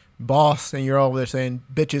boss and you're over there saying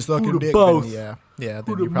bitches sucking dick, then then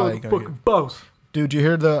you're probably gonna get boss. Dude, you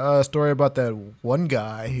hear the story about that one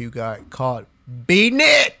guy who got caught beating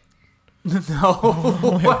it?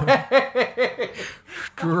 No way.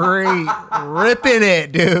 Straight ripping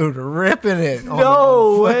it, dude. Ripping it.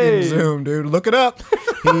 No way. Zoom, dude. Look it up.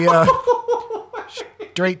 He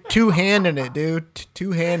straight two-handing it, dude.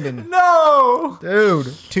 Two-handing. No.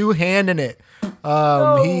 Dude, two-handing it.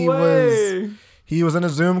 No he way. was in a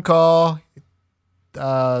Zoom call.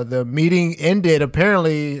 The meeting ended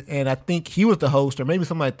apparently, and I think he was the host or maybe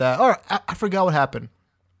something like that. Or I forgot what happened.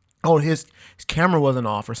 Oh, his camera wasn't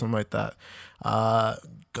off or something like that.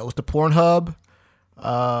 Goes to Pornhub.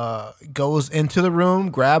 Goes into the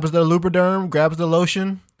room, grabs the Lubriderm, grabs the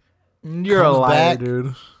lotion. You're a liar,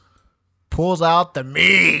 dude. Pulls out the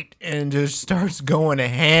meat and just starts going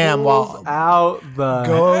ham going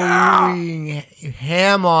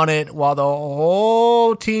ham on it while the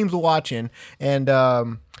whole team's watching. And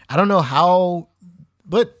I don't know how,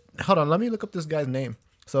 but hold on, let me look up this guy's name.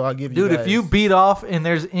 So I'll give you dude, guys. if you beat off and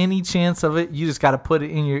there's any chance of it, you just got to put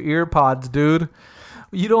it in your ear pods, dude.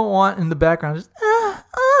 You don't want in the background just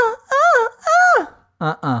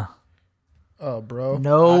Oh, bro.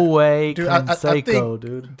 No way, dude. I think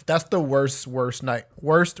dude. That's the worst work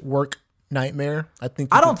nightmare. I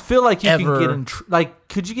think. I don't feel like you ever can get in. Like,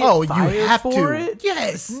 could you get fired you have for to. it?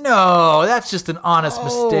 Yes. No, that's just an honest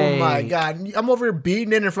mistake. Oh my god, I'm over here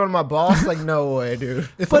beating it in front of my boss. Like, no way, dude.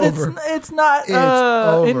 It's over. It's not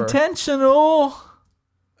over. intentional.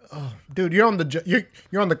 Oh, dude, you're on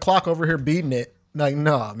the clock over here beating it. Like,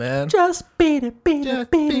 nah, man. Just beat it, beat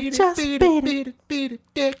it, beat it, just beat it,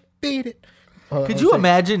 beat it. Could you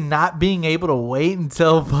imagine not being able to wait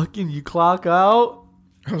until fucking you clock out?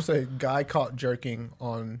 I would say guy caught jerking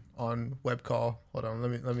on web call. Hold on,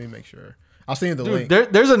 let me make sure. I'll send you the link.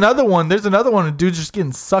 There's another one. There's another one. A dude just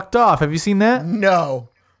getting sucked off. Have you seen that? No.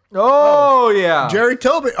 Oh yeah. Jerry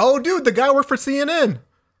Tobin. Oh, dude, the guy worked for CNN.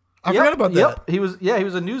 I forgot about that. Yep. He was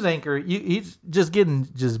a news anchor. He's just getting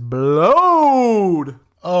blowed.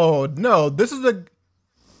 Oh no, this is the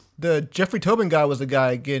Jeffrey Tobin guy was the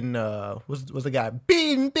guy getting was the guy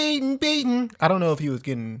beaten. I don't know if he was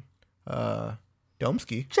getting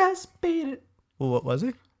Domsky. Just beat it. Well, what was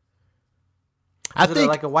he? I think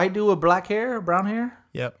like a white dude with black hair, brown hair.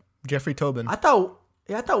 Yep, Jeffrey Tobin. I thought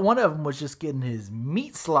one of them was just getting his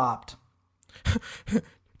meat slopped.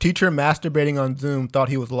 Teacher masturbating on Zoom, thought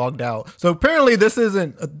he was logged out. So apparently this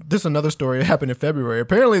isn't. This is another story that happened in February.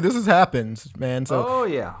 Apparently this has happened, man. So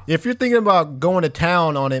if you're thinking about going to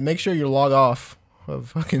town on it, make sure you log off of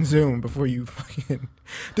fucking Zoom before you fucking.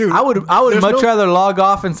 Dude, I would much rather log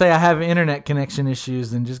off and say I have internet connection issues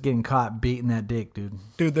than just getting caught beating that dick, dude.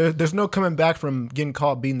 Dude, there's no coming back from getting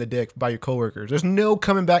caught beating the dick by your coworkers. There's no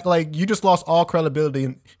coming back. Like, you just lost all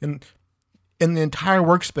credibility in the entire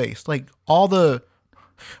workspace. Like, all the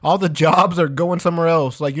jobs are going somewhere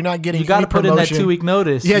else. Like, you're not getting. You got to put in that 2-week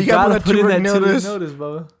notice. Yeah, you got to put in that 2-week notice,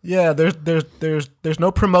 Bubba. Yeah, there's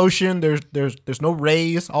no promotion. There's no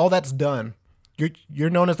raise. All that's done. You're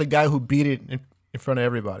known as the guy who beat it in front of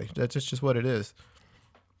everybody. That's just what it is.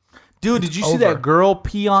 Dude, did you see that girl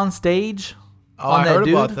pee on stage? I heard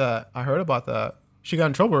about that. She got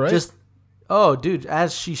in trouble, right? Dude,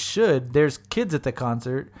 as she should. There's kids at the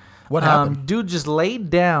concert. What happened? Dude just laid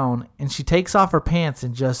down and she takes off her pants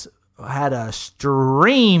and just had a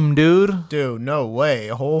stream, dude. Dude, no way.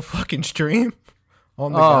 A whole fucking stream?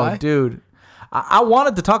 on the guy. Dude. I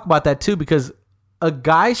wanted to talk about that too because a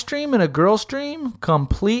guy stream and a girl stream,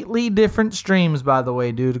 completely different streams, by the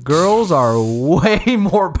way, dude. Girls are way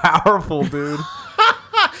more powerful, dude.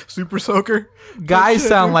 Super soaker. Guys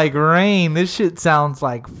sound like rain. This shit sounds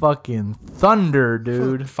like fucking thunder,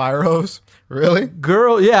 dude. Fire hose. Really?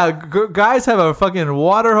 Guys have a fucking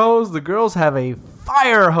water hose. The girls have a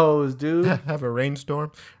fire hose, dude. Have a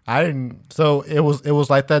rainstorm. I didn't. So it was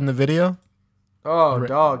like that in the video. Oh,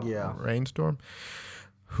 dog, yeah. Rainstorm.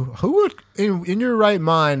 Who would in your right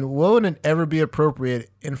mind? What would it ever be appropriate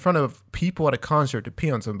in front of people at a concert to pee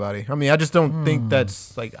on somebody? I mean, I just don't think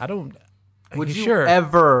that's like. I don't. Would you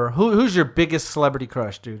ever? Who's your biggest celebrity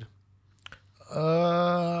crush, dude?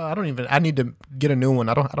 I don't even. I need to get a new one.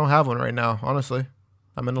 I don't have one right now. Honestly,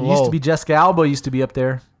 I'm in the lull. Used to be Jessica Alba. Used to be up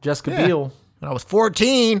there. Jessica Biel. When I was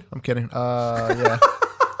 14. I'm kidding. Yeah.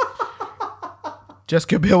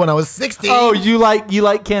 Jessica Biel when I was 16. Oh, you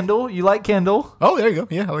like Kendall? You like Kendall? Oh, there you go.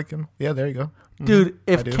 Yeah, I like him. Yeah, there you go. Mm-hmm. Dude,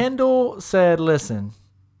 if Kendall said, "Listen,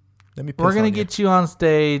 we're gonna get you on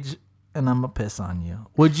stage, and I'm gonna piss on you,"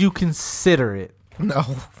 would you consider it? No.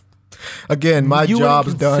 Again, my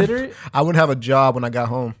job's done. It? I wouldn't have a job when I got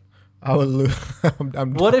home. I would lose.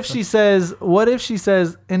 What if she says?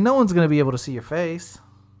 And no one's gonna be able to see your face.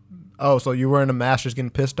 Oh, so you're wearing a mask, just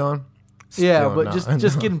getting pissed on? Yeah, but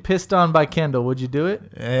just getting pissed on by Kendall. Would you do it?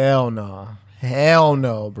 Hell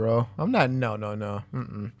no, bro. I'm not. No.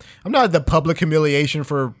 Mm-mm. I'm not the public humiliation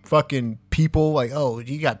for fucking people. Like, oh,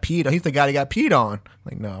 you got peed on. He's the guy that got peed on.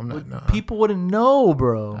 Like, no, I'm not. No. People wouldn't know,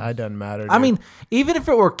 bro. It doesn't matter. Dude. I mean, even if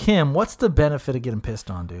it were Kim, what's the benefit of getting pissed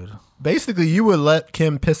on, dude? Basically, you would let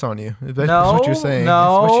Kim piss on you. That's what you're saying.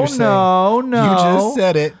 No. You just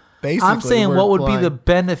said it. Basically, I'm saying what would be the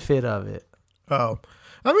benefit of it? Oh.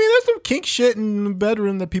 I mean, there's some kink shit in the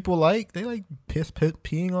bedroom that people like. They like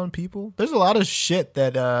peeing on people. There's a lot of shit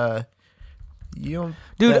that you don't.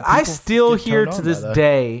 Dude, I still hear to this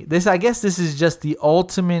day. I guess this is just the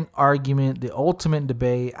ultimate argument, the ultimate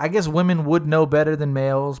debate. I guess women would know better than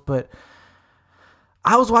males, but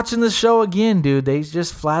I was watching this show again, dude. They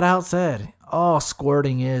just flat out said, "All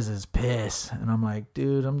squirting is piss," and I'm like,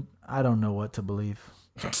 dude, I don't know what to believe.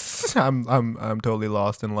 I'm totally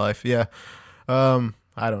lost in life. Yeah.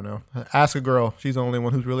 I don't know. Ask a girl. She's the only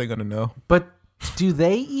one who's really going to know. But do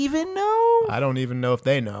they even know? I don't even know if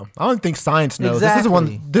they know. I don't think science knows.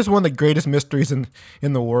 Exactly. This is one of the greatest mysteries in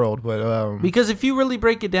the world. But because if you really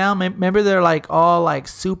break it down, remember they're like all like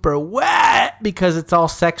super wet because it's all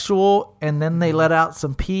sexual, and then they let out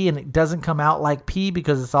some pee and it doesn't come out like pee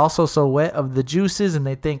because it's also so wet of the juices, and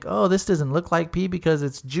they think, oh, this doesn't look like pee because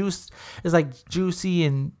it's juice. It's like juicy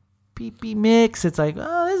and pee mix. It's like,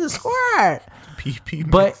 oh, this is squirt. Pee mix.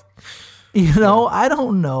 But I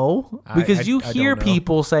don't know because you hear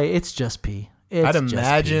people say it's just pee. I'd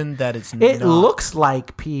imagine that it's not. It looks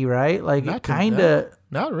like pee, right? Like it kind of.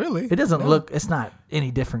 Not really. It doesn't look. It's not any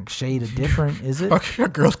different shade of different, is it? A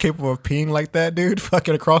girl's capable of peeing like that, dude.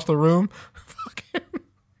 Fucking across the room.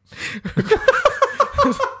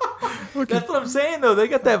 That's what I'm saying, though. They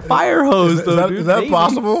got that fire hose, Is that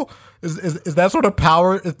possible? Is that sort of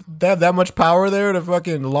power? Is they have that much power there to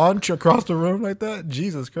fucking launch across the room like that?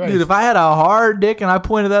 Jesus Christ, dude! If I had a hard dick and I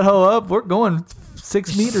pointed that hoe up, we're going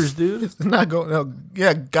 6 meters, dude. It's not going. No,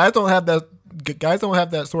 yeah, guys don't have that. Guys don't have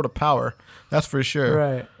that sort of power. That's for sure.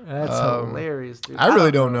 Right. That's hilarious, dude. I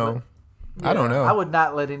really don't know. Yeah, I don't know. I would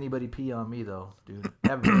not let anybody pee on me, though, dude.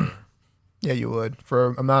 Ever. Yeah, you would. For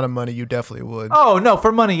an amount of money, you definitely would. Oh no,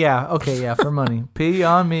 for money, yeah. Okay, yeah, for money. Pee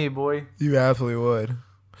on me, boy. You absolutely would.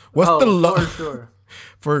 What's the lowest? Sure.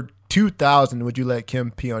 For 2,000, would you let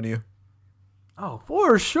Kim pee on you? Oh,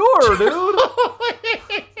 for sure, dude.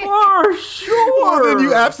 For sure. Well, then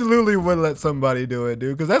you absolutely would let somebody do it,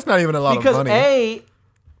 dude, because that's not even a lot of money.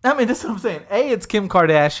 That's what I'm saying. It's Kim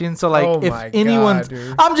Kardashian, so like, if anyone's,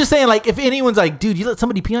 dude. I'm just saying, like, if anyone's like, dude, you let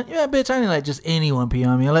somebody pee on you? Yeah, bitch, I didn't let just anyone pee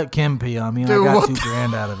on me. I let Kim pee on me, and dude, I got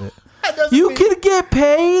 $2,000 out of it. You could get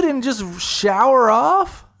paid and just shower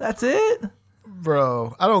off. That's it.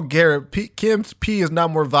 Bro, I don't get it. Kim's pee is not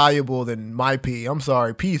more valuable than my pee. I'm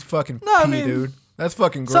sorry. Pee's fucking pee, dude. That's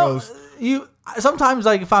fucking gross. Sometimes,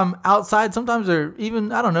 like, if I'm outside, sometimes, or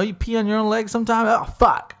even, I don't know, you pee on your own leg sometimes. Oh,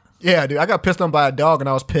 fuck. Yeah, dude. I got pissed on by a dog and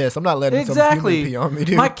I was pissed. I'm not letting some human pee on me,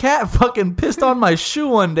 dude. My cat fucking pissed on my shoe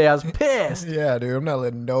one day. I was pissed. Yeah, dude. I'm not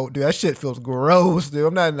letting dude, that shit feels gross, dude.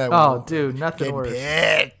 I'm not in that. Oh, dude. Nothing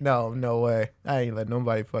worse. No way. I ain't letting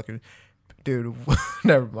nobody fucking, dude.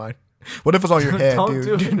 Never mind. What if it's on your head,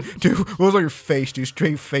 dude? Dude, what was on your face, dude?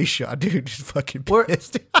 Straight face shot, dude. Just fucking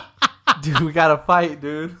pissed. Dude, we gotta fight,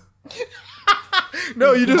 dude.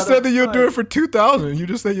 No, you just said that you'll do it for 2,000. You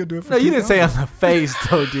just said you'll do it for. No, you didn't say on the face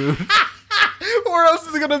though, dude. Where else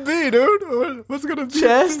is it gonna be, dude? What's it gonna be?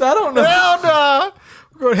 Chest? I don't know. Hell nah.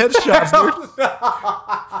 We're going headshots,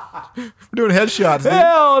 dude. We're doing headshots, dude.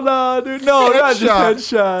 Hell no, dude. No, not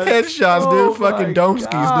just headshots. Headshots, Oh dude. Fucking my dome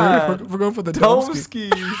skis, God. dude. We're going for the Dome dome skis.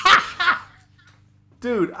 skis.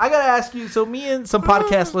 Dude, I gotta ask you. So, me and some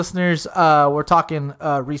podcast listeners were talking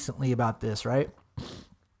recently about this, right?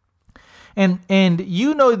 And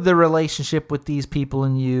you know the relationship with these people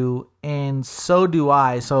and you, and so do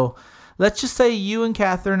I. So, let's just say you and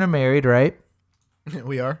Catherine are married, right?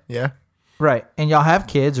 We are, yeah. Right, and y'all have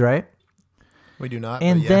kids, right? We do not.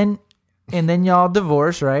 And but yeah. then y'all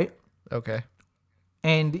divorce, right? Okay.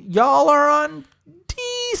 And y'all are on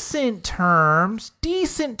decent terms,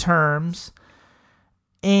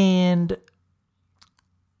 and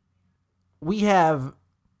we have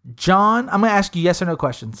John. I'm gonna ask you yes or no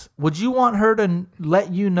questions. Would you want her to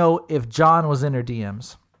let you know if John was in her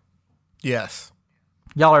DMs? Yes.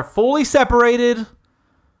 Y'all are fully separated.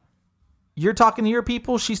 You're talking to your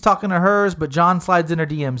people, she's talking to hers, but John slides in her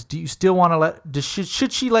DMs. Do you still want to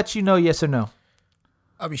should she let you know yes or no?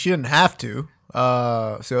 I mean, she didn't have to.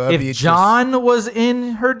 So that'd be If John was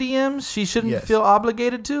in her DMs, she shouldn't Yes. feel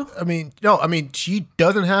obligated to? I mean, no. I mean, she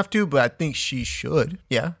doesn't have to, but I think she should.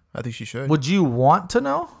 Yeah, I think she should. Would you want to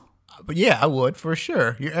know? But yeah, I would for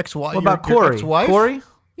sure. Your ex-wife. What about your Corey? ex-wife? Corey?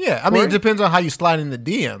 Yeah, I mean, Corey? it depends on how you slide in the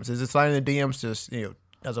DMs. Is it sliding in the DMs just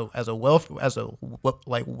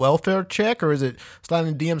like welfare check, or is it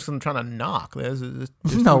sliding in the DMs because I'm trying to knock? There's No, two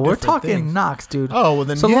we're different talking things. knocks, dude. Oh, well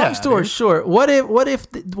then, So yeah, long story dude. short, what if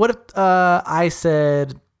I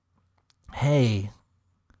said, "Hey,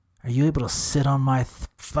 are you able to sit on my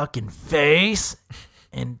fucking face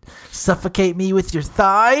and suffocate me with your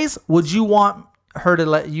thighs?" Would you want her to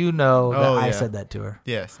let you know that Oh, I yeah. said that to her?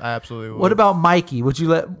 Yes, I absolutely would. What about Mikey? Would you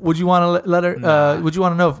want to let her? Would you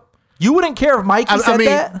want to know if you wouldn't care if Mikey said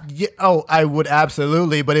that? Yeah, I would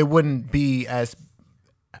absolutely, but it wouldn't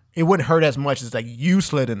hurt as much as like you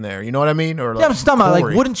slid in there. You know what I mean? Or like Yeah, I'm just talking about, like,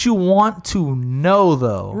 Corey. wouldn't you want to know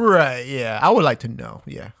though? Right? Yeah, I would like to know.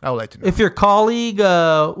 Yeah, I would like to know. If your colleague,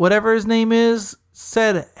 whatever his name is,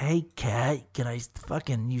 said, "Hey, Kat, can I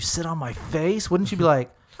fucking you sit on my face?" Wouldn't you be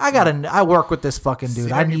like, I work with this fucking dude.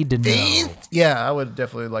 Sit I on your need to know. face? Yeah, I would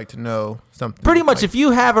definitely like to know something. Pretty much, like- if you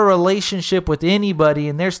have a relationship with anybody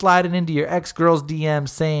and they're sliding into your ex-girl's DM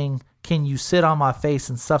saying, "Can you sit on my face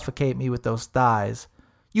and suffocate me with those thighs?"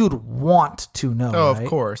 You'd want to know. Oh, right? of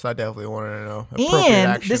course, I definitely wanted to know. Appropriate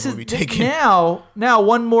And action this would is be taken. now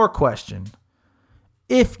one more question.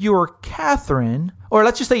 If you're Catherine, or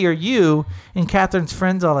let's just say you're you, and Catherine's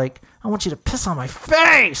friends are like, "I want you to piss on my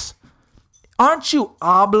face," aren't you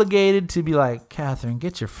obligated to be like, "Catherine,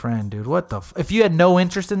 get your friend, dude? What the if you had no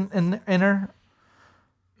interest in her,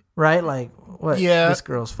 right? Like, what? Yeah. This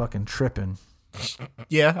girl's fucking tripping."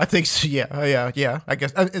 Yeah, I think so. Yeah. I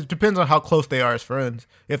guess it depends on how close they are as friends.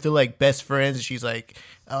 If they're like best friends, and she's like,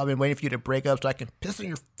 "Oh, I've been waiting for you to break up so I can piss on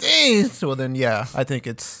your face." Well, then, yeah, I think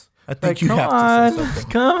Like, you come have on, to say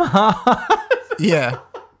something. come on. Yeah,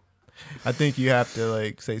 I think you have to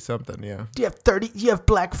like say something. Yeah. Do you have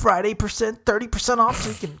Black Friday 30% off so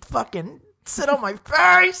you can fucking sit on my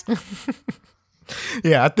face?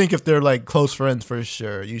 Yeah, I think if they're like close friends for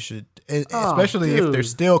sure, you should, especially if they're dude.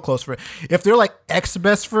 still close friends. If they're like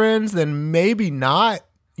ex-best friends, then maybe not.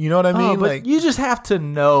 You know what I mean? But like, you just have to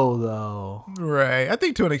know, though. right. I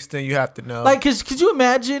think to an extent you have to know. Like, could you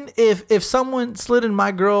imagine if someone slid in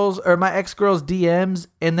my girl's or my ex-girl's DMs,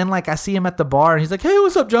 and then like I see him at the bar and he's like, "Hey,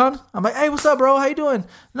 what's up, John?" I'm like, "Hey, what's up, bro? How you doing?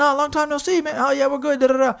 No, long time no see, man. Oh yeah, we're good." Da,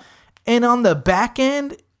 da, da. And on the back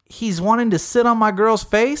end, he's wanting to sit on my girl's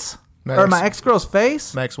face or my ex-girl's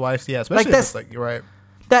face. my ex-wife, yeah, especially if that's- it's like, you're right.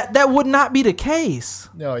 That would not be the case.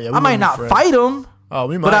 No, yeah, we I might wouldn't be not friends. fight him. Oh,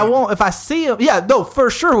 we might. But I won't if I see him. Yeah, no, for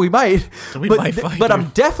sure we might. We but might fight, but I'm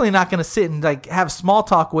dude. definitely not going to sit and like have small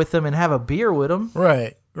talk with him and have a beer with him.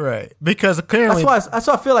 Right. Because apparently, That's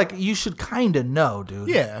why I feel like you should kind of know, dude.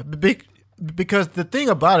 yeah, because the thing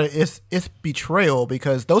about it is it's betrayal,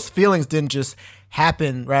 because those feelings didn't just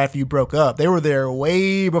happen right after you broke up. They were there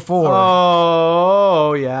way before,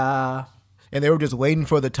 Oh yeah. and they were just waiting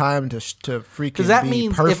for the time to freaking Because that be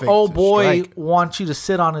means perfect if old to boy strike. wants you to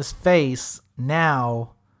sit on his face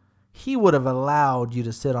now, he would have allowed you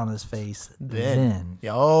to sit on his face then.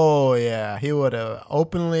 Yeah, oh yeah, he would have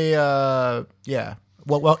openly, yeah.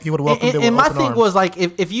 Well, he would have welcomed it with And my open thing arms. was like,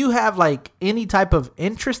 if you have like any type of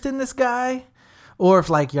interest in this guy, or if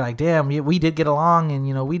like you're like, damn, we did get along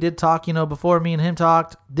and we did talk, before me and him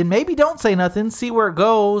talked, then maybe don't say nothing, see where it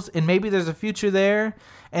goes, and maybe there's a future there.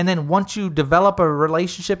 And then once you develop a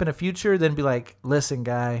relationship in the future, then be like, listen,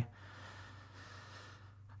 guy,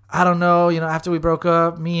 I don't know, after we broke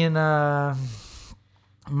up, me and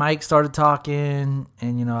Mike started talking,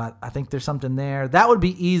 and, I think there's something there. That would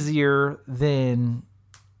be easier than,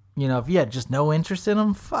 if you had just no interest in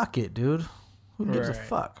him, fuck it, dude. Who gives a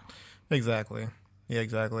fuck? Exactly. Yeah,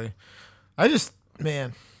 exactly. I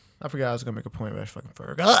forgot I was going to make a point, but I fucking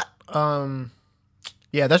forgot.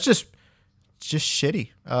 Yeah, that's just shitty.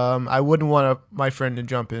 I wouldn't want my friend to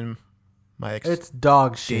jump in my ex. It's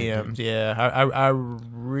dog shit. DMs. Yeah, I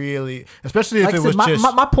really, especially if like it was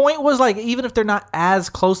just. My point was like, even if they're not as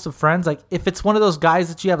close to friends, like if it's one of those guys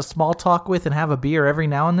that you have a small talk with and have a beer every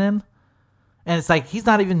now and then, and it's like he's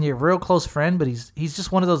not even your real close friend, but he's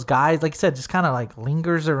just one of those guys, like you said, just kind of like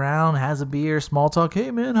lingers around, has a beer, small talk.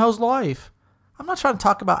 Hey man, how's life? I'm not trying to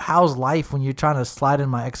talk about how's life when you're trying to slide in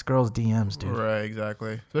my ex-girl's DMs, dude. Right,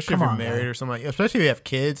 exactly. Especially if you're married or something. Especially if you have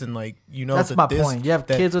kids and that's my point. You have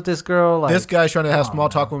kids with this girl. Like, this guy's trying to have small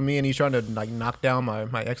talk with me, and he's trying to like knock down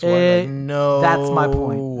my ex-wife. No, that's my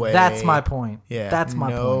point. Way. That's my point. Yeah, that's my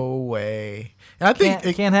point. No way. And I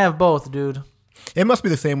think can't have both, dude. It must be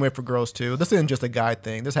the same way for girls too. This isn't just a guy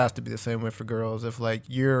thing. This has to be the same way for girls. If like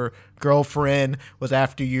your girlfriend was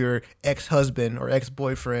after your ex-husband or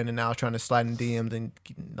ex-boyfriend and now trying to slide in DMs and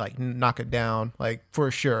like knock it down, like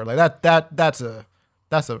for sure, like that's a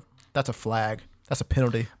flag. That's a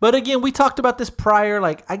penalty. But again, we talked about this prior,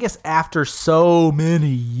 like I guess after so many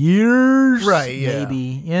years, right? Yeah, maybe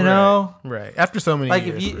you know, right? After so many, like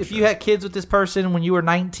years, if you had kids with this person when you were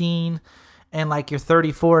 19. And like you're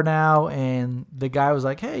 34 now, and the guy was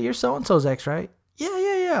like, "Hey, you're so and so's ex, right?"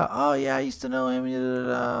 Yeah. Oh yeah, I used to know him.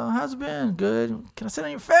 How's it been? Good. Can I sit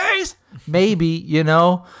on your face? Maybe,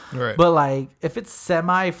 Right. But like, if it's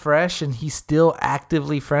semi-fresh and he's still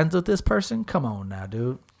actively friends with this person, come on now,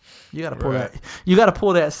 dude. You gotta pull that. You gotta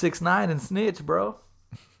pull that 6ix9ine and snitch, bro.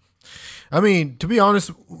 I mean, to be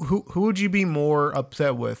honest, who would you be more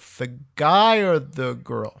upset with, the guy or the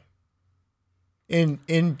girl? In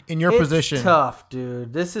your position. It's tough,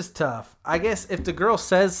 dude. This is tough. I guess if the girl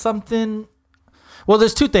says something, well,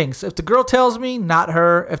 there's two things. If the girl tells me, not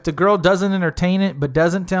her. If the girl doesn't entertain it but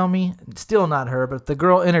doesn't tell me, still not her. But if the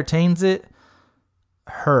girl entertains it,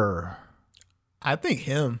 her. I think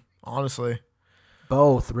him, honestly.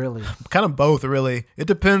 Both, really. Kind of both, really. It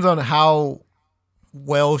depends on how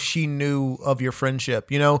well she knew of your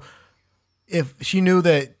friendship. If she knew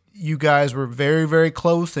that you guys were very, very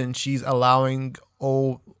close, and she's allowing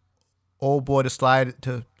old boy to slide in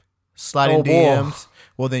DMs.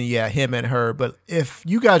 Well, then yeah, him and her. But if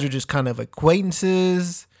you guys are just kind of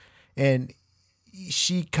acquaintances, and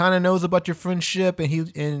she kind of knows about your friendship,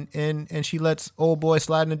 and and she lets old boy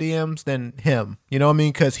slide in the DMs, then him. You know what I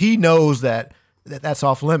mean? Because he knows that's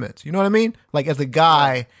off limits. You know what I mean? Like as a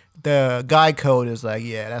guy, the guy code is like,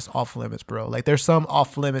 yeah, that's off limits, bro. Like there's some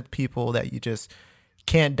off limit people that you just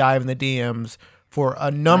can't dive in the DMs for a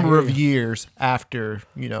number of years after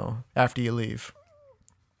you leave.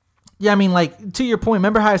 Yeah, I mean, like to your point,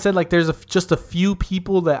 remember how I said like there's just a few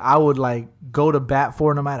people that I would like go to bat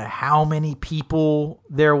for no matter how many people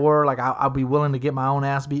there were. Like I'll be willing to get my own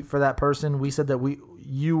ass beat for that person. We said that we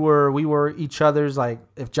were each other's, like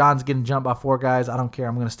if John's getting jumped by 4 guys, I don't care.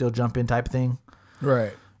 I'm going to still jump in type of thing.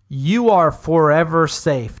 Right. You are forever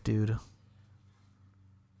safe, dude.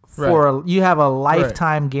 You have a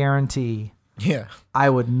lifetime guarantee. Yeah. I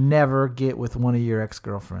would never get with one of your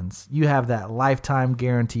ex-girlfriends. You have that lifetime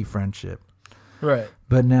guarantee friendship. Right.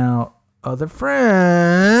 But now other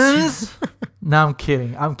friends. No,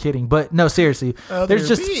 I'm kidding. But no, seriously. There's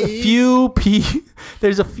just a few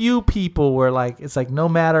there's a few people where like it's like no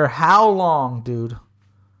matter how long, dude,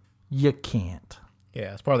 you can't.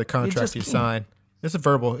 Yeah, it's part of the contract you sign. It's a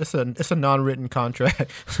verbal. It's a non-written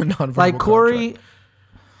contract. It's a non-verbal like Corey. Contract.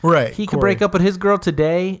 Right. He could break up with his girl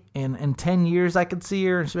today, and in 10 years I could see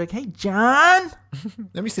her and she'd be like, "Hey, John,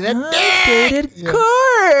 let me see that. I dated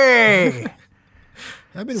Corey."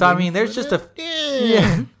 So I mean, there's just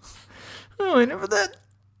Oh, I never that.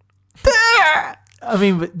 I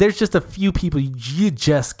mean, but there's just a few people you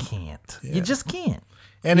just can't. Yeah. You just can't.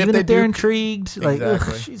 And even if they're intrigued, like,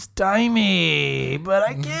 she's dimey, but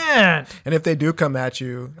I can't. And if they do come at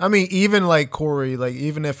you, I mean, even like Corey, like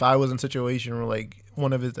even if I was in a situation where like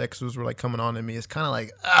one of his exes were like coming on to me, it's kind of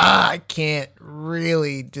like, I can't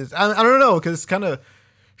really just, I don't know, because it's kind of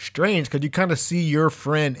strange because you kind of see your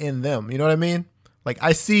friend in them. You know what I mean? Like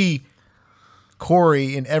I see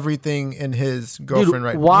Corey in everything in his girlfriend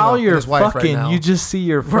right now. While you're fucking, you just see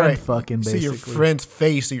your friend fucking, basically. See your friend's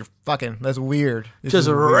face, so you're fucking. That's weird. Just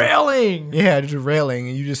railing. Yeah, just railing.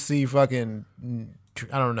 And you just see fucking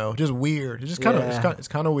I don't know, just weird. It's just kind of Yeah. it's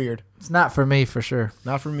kind of weird. It's not for me for sure.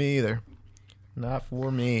 Not for me either. Not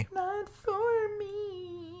for me. Not for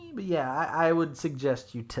me. But yeah, I would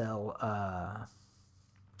suggest you tell.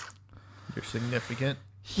 You're significant.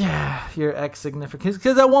 Yeah, your ex significant.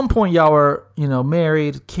 Because at one point y'all were,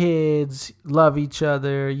 married, kids, love each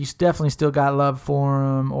other. You definitely still got love for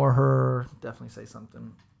him or her. Definitely say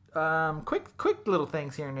something. Quick little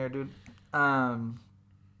things here and there, dude.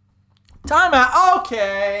 Time out.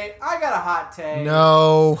 Okay, I got a hot take.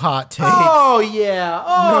 No hot take. Oh yeah.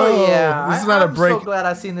 No, Yeah. this is not a break- I'm so glad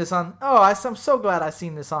I seen this on. I'm so glad I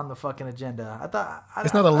seen this on the fucking agenda. I thought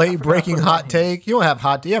It's not a late breaking hot take. You don't have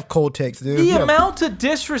hot. You have cold takes, dude. The You have- amount of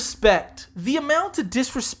disrespect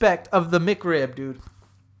of the McRib, dude.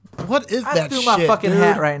 What is I that threw shit, my fucking dude?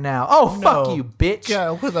 hat right now. Oh, No. fuck you, bitch.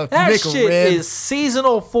 Yeah, with a that McRib. shit is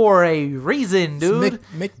seasonal for a reason, dude.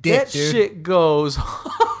 McDick, that dude. shit goes.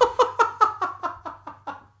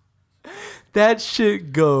 That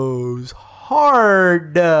shit goes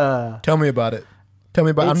hard. Tell me about it. Tell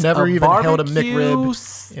me about. I've It's never even held a barbecue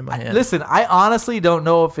McRib in my hand. Listen, I honestly don't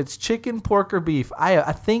know if it's chicken, pork, or beef.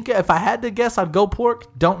 I think if I had to guess, I'd go pork.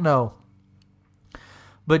 Don't know.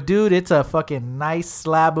 But dude, it's a fucking nice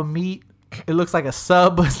slab of meat. It looks like a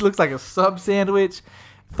sub. It looks like a sub sandwich.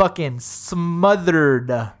 Fucking smothered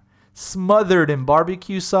in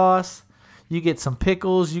barbecue sauce. You get some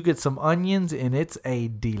pickles, you get some onions, and it's a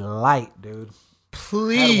delight, dude.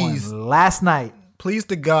 Please, Had one last night. please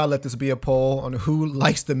to God, let this be a poll on who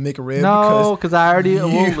likes the McRib. No, because I already will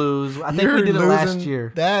you- lose. I think you're we did it last losing.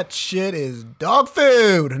 year. That shit is dog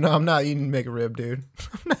food. No, I'm not eating McRib, dude.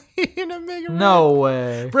 I'm not eating a McRib. No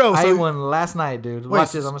way. Bro, I so- ate one last night, dude. Wait,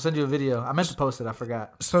 Watch this. I'm going to send you a video. I meant to post it. I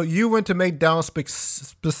forgot. So you went to McDonald's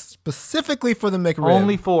specifically for the McRib.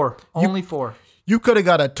 Only four. Only four. You could have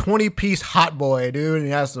got a 20-piece hot boy, dude, and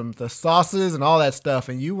you had the sauces and all that stuff,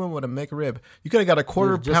 and you went with a McRib. You could have got a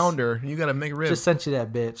quarter Dude, just- pounder, and you got a McRib. Just sent you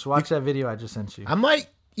that bitch. Watch that video I just sent you. I might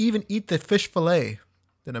even eat the fish fillet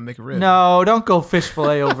than a McRib. No, don't go fish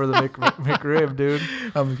fillet over the McRib, dude.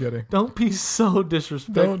 I'm kidding. Don't be so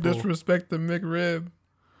disrespectful. Don't disrespect the McRib.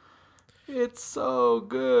 It's so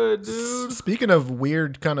good, dude. Speaking of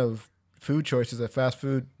weird kind of food choices at fast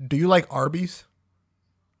food, do you like Arby's?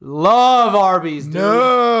 Love Arby's, dude.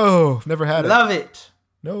 No, never had it. Love it.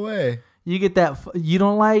 No way. You get that. You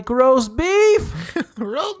don't like roast beef?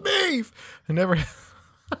 Roast beef. I never.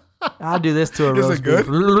 I'll do this to a Is it roast good?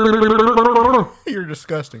 beef. You're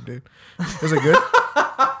disgusting, dude. Is it good?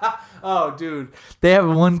 Oh, dude. They have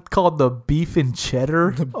one called the beef and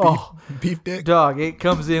cheddar. Beef dick. Dog, it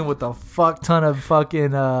comes in with a fuck ton of fucking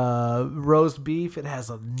roast beef. It has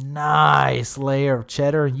a nice layer of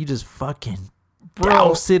cheddar, and you just fucking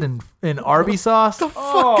douse it in Arby's sauce. The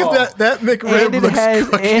fuck is that? That McRib And it looks has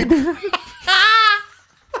cooking.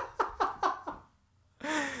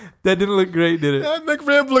 That didn't look great, did it? That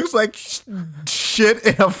McRib looks like shit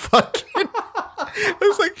in a fucking.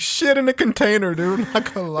 Looks like shit in a container, dude.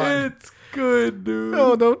 Not gonna lie. It's good, dude.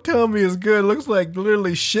 No, don't tell me it's good. It looks like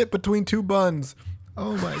literally shit between two buns.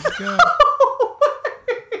 Oh my god.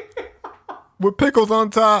 With pickles on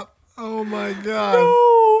top. Oh my god.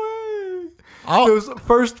 No way. I'll, Those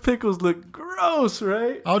first pickles look gross,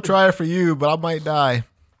 right? I'll try it for you, but I might die.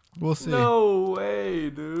 We'll see. No way,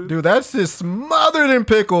 dude. Dude, that's just smothered in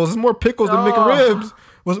pickles. It's more pickles than Oh. McRibs.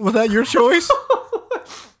 Was that your choice?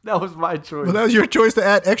 That was my choice. Was that your choice to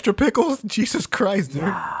add extra pickles? Jesus Christ,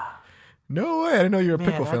 dude. No way. I didn't know you were a Man,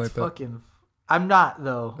 pickle fan that's like that. fucking. I'm not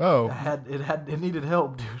though. Oh. It needed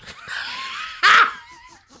help, dude.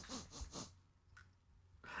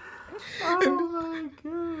 Oh my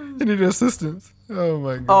god. I need assistance. Oh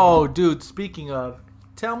my god. Oh, dude. Speaking of,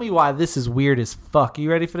 tell me why this is weird as fuck. You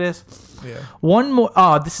ready for this? Yeah. One more.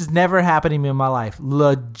 Oh, this has never happened to me in my life.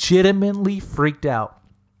 Legitimately freaked out.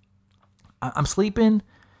 I'm sleeping,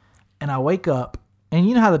 and I wake up, and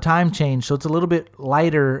you know how the time changed, so it's a little bit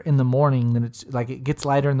lighter in the morning than it's like it gets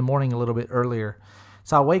lighter in the morning a little bit earlier.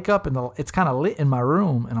 So I wake up and it's kind of lit in my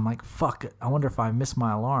room, and I'm like, "Fuck it! I wonder if I missed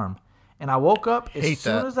my alarm." And I woke up as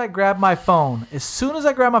soon as I grabbed my phone.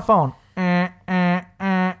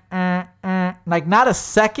 Like not a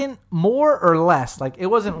second more or less. Like it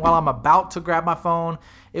wasn't while I'm about to grab my phone.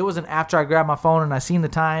 It wasn't after I grabbed my phone and I seen the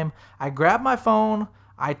time. I grabbed my phone.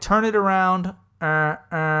 I turn it around.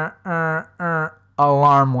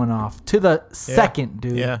 Alarm went off to the second,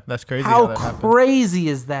 dude. Yeah, that's crazy. How that happened. crazy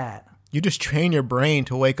is that? You just train your brain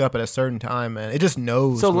to wake up at a certain time, man. It just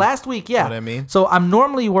knows. So last week, yeah. Know what I mean? So I'm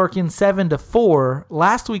normally working 7 to 4.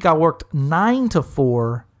 Last week I worked 9 to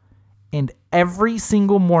 4. And every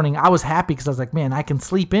single morning I was happy because I was like, man, I can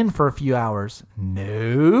sleep in for a few hours.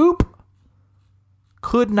 Nope.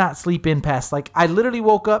 Could not sleep in past, like, I literally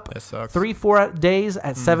woke up That sucks. 3-4 days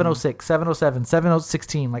at 7:06, 7:07,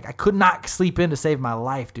 7:16. Like, I could not sleep in to save my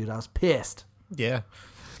life, dude. I was pissed. Yeah.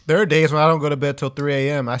 There are days when I don't go to bed till 3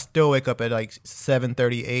 a.m. I still wake up at like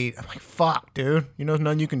 7:38. I'm like, fuck, dude. You know, there's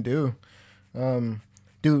nothing you can do.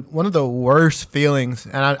 Dude, one of the worst feelings,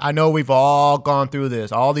 and I know we've all gone through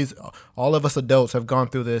this. All of us adults have gone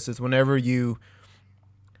through this. Is whenever you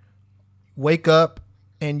wake up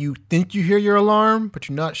and you think you hear your alarm, but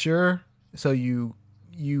you're not sure. So you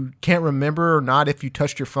can't remember or not if you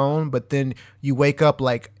touched your phone, but then you wake up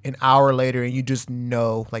like an hour later and you just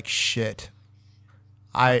know, like, shit.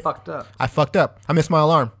 I Fucked up. I fucked up. I missed my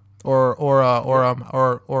alarm, or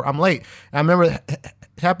I'm late. And I remember it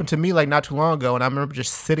happened to me like not too long ago, and I remember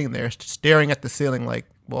just sitting there staring at the ceiling, like,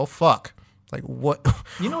 well, fuck, like what?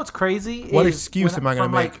 You know what's crazy? What is excuse am I gonna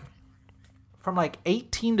make? From like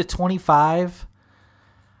 18 to 25,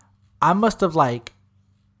 I must have like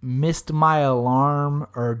missed my alarm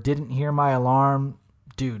or didn't hear my alarm,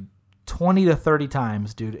 dude, 20 to 30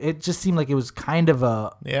 times, dude. It just seemed like it was kind of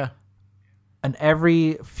an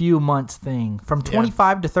every few months thing. From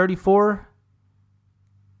 25 to 34,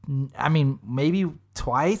 I mean, maybe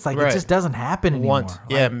twice. Like, Right. it just doesn't happen anymore. Once, Like,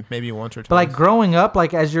 yeah, maybe once or twice. but like growing up,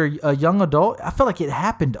 like as you're a young adult, I feel like it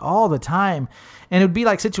happened all the time. And it would be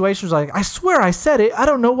like situations like, I swear I said it. I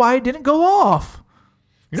don't know why it didn't go off.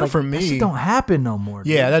 you know, Like, for that me, shit don't happen no more.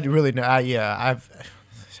 yeah, dude. that really, I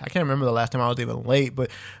can't remember the last time I was even late,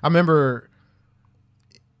 but I remember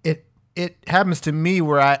it happens to me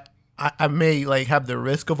where I may like have the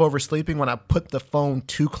risk of oversleeping when I put the phone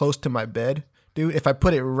too close to my bed. Dude, if I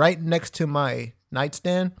put it right next to my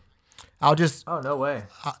nightstand, I'll just Oh, no way.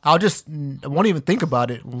 I won't even think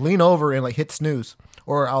about it. Lean over and like hit snooze,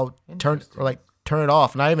 or I'll turn it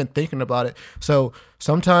off, not even thinking about it. So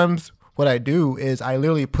sometimes what I do is I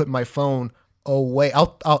literally put my phone away.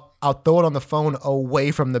 I'll throw it on the phone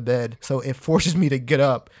away from the bed, so it forces me to get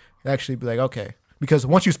up and actually be like, okay, because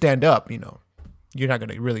once you stand up, you know, you're not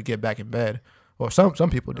gonna really get back in bed. Or some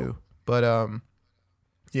people do, but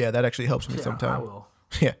yeah, that actually helps me Yeah, sometimes. I will.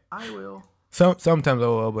 Yeah. I will. Sometimes I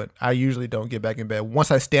will, but I usually don't get back in bed.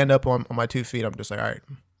 Once I stand up on my 2 feet, I'm just like, all right,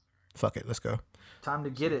 fuck it, let's go. Time to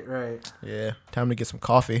get it right. Yeah, time to get some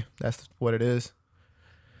coffee. That's what it is.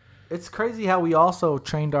 It's crazy how we also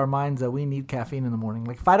trained our minds that we need caffeine in the morning.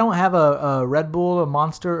 Like, if I don't have a Red Bull, a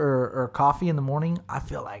Monster, or coffee in the morning, I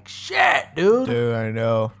feel like shit, dude. Dude, I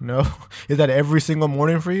know. No, is that every single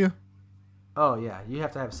morning for you? Oh, yeah. You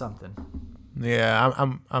have to have something. Yeah,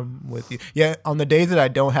 I'm with you. Yeah, on the days that I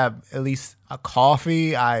don't have at least a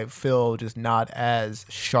coffee, I feel just not as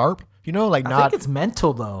sharp. You know, like I not. think it's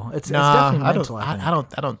mental, though. It's Nah, definitely I mental, don't. I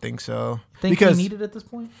I don't think so. think because you need it at this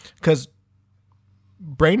point? because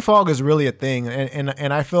brain fog is really a thing,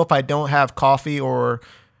 and I feel if I don't have coffee, or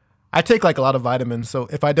I take like a lot of vitamins, so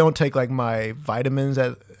if I don't take like my vitamins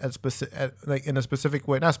like in a specific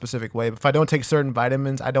way, not specific way, but if I don't take certain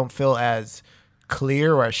vitamins, I don't feel as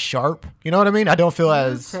clear or as sharp. You know what I mean? I don't feel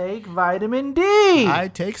as Take vitamin D. I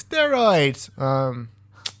take steroids.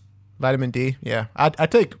 Vitamin D, yeah. I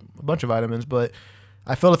take a bunch of vitamins, but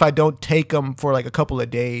I feel if I don't take them for like a couple of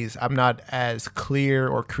days, I'm not as clear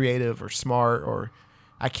or creative or smart, or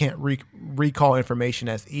I can't recall information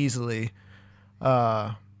as easily.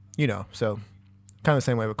 You know, so kind of the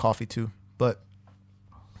same way with coffee too. But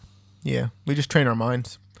yeah, we just train our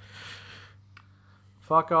minds.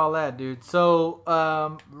 Fuck all that, dude. So,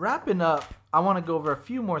 wrapping up, I want to go over a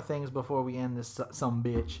few more things before we end this some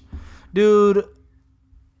bitch. Dude,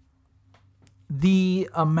 the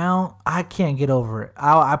amount, I can't get over it.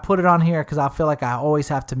 I put it on here because I feel like I always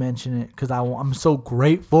have to mention it because I'm so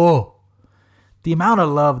grateful. The amount of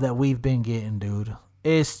love that we've been getting, dude.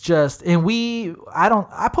 It's just, and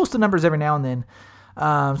I post the numbers every now and then.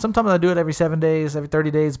 Sometimes I do it every 7 days, every 30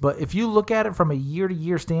 days. But if you look at it from a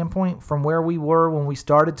year-to-year standpoint, from where we were when we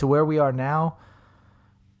started to where we are now,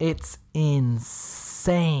 it's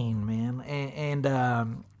insane, man. And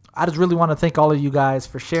I just really want to thank all of you guys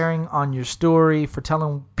for sharing on your story, for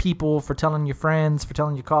telling people, for telling your friends, for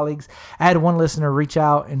telling your colleagues. I had one listener reach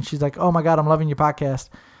out, and she's like, oh, my God, I'm loving your podcast.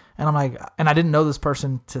 And I'm like, and I didn't know this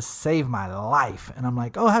person to save my life. And I'm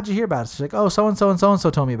like, oh, how'd you hear about it? She's like, oh, so-and-so and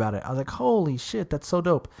so-and-so told me about it. I was like, holy shit, that's so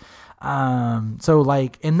dope. So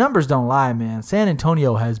like, and numbers don't lie, man. San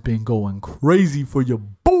Antonio has been going crazy for your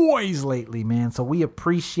boys lately, man. So we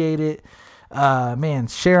appreciate it. Man,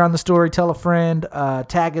 share on the story, tell a friend,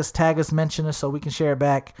 tag us, mention us so we can share it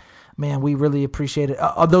back. Man, we really appreciate it.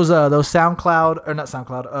 Those SoundCloud, or not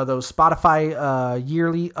SoundCloud, those Spotify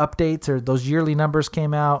yearly updates, or those yearly numbers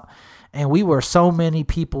came out, And we were so many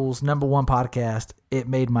people's number one podcast. It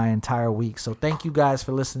made my entire week. So thank you guys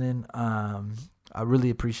for listening. I really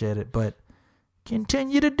appreciate it. But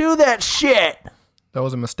continue to do that shit. That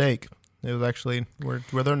was a mistake. It was actually we're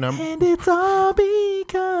their number. And it's all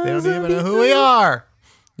because They don't even know who we are.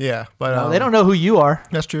 Yeah, but No, they don't know who you are.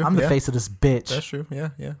 That's true. I'm the yeah. face of this bitch. That's true. Yeah.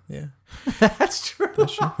 That's true.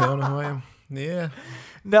 That's true. They don't know who I am. Yeah.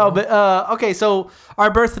 No, but okay, so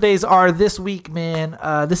our birthdays are this week, man.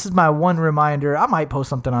 This is my one reminder. I might post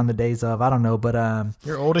something on the days of. I don't know, but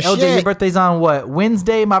You're old as LJ, shit. your birthday's on what?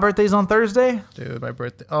 Wednesday? My birthday's on Thursday? Dude, my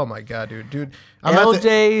birthday. Oh my god, dude.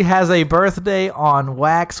 LJ has a birthday on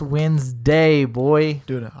Wax Wednesday, boy.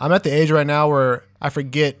 I'm at the age right now where I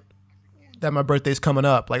forget that my birthday's coming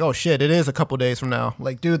up. Like, oh shit, it is a couple days from now.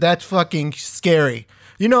 Like, dude, that's fucking scary.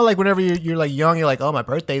 You know, like whenever you're like young, you're like, oh, my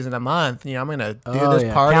birthday's in a month. You know, I'm gonna do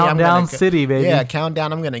this party. Countdown City, baby. Yeah,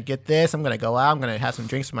 countdown. I'm gonna get this. I'm gonna go out. I'm gonna have some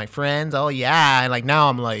drinks with my friends. Oh yeah. And like now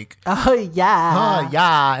I'm like, Oh yeah. oh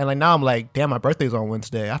yeah. And like now I'm like, damn, my birthday's on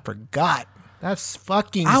Wednesday. I forgot. That's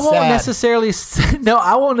fucking I won't sad. necessarily say,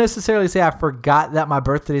 I won't necessarily say I forgot that my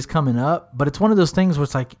birthday's coming up, but it's one of those things where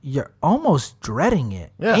it's like you're almost dreading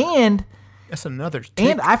it. Yeah. And That's another tick.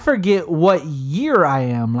 And I forget what year I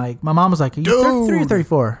am. Like, my mom was like, are you 33 or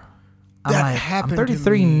 34? I'm that like, happened I'm to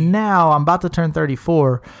 33 me. now. I'm about to turn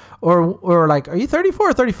 34. Or like, are you 34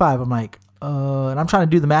 or 35? I'm like, and I'm trying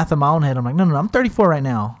to do the math in my own head. I'm like, no, I'm 34 right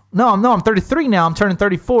now. No, I'm 33 now. I'm turning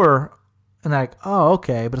 34. And they're like, oh,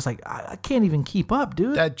 okay. But it's like, I can't even keep up,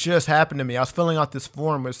 dude. That just happened to me. I was filling out this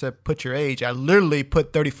form where it said put your age. I literally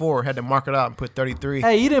put 34, had to mark it out and put 33.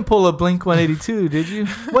 Hey, you didn't pull a Blink 182, did you?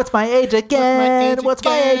 What's my age again? What's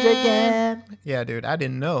my age again? Yeah, dude, I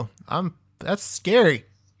didn't know. That's scary.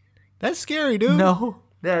 That's scary, dude. No.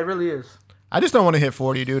 Yeah, it really is. I just don't want to hit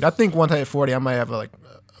 40, dude. I think once I hit 40, I might have a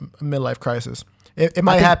midlife crisis. It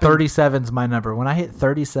might I think happen. 37's my number. When I hit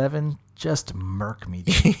 37, just murk me,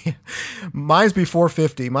 dude. Mine's before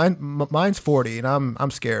 50. Mine's 40, and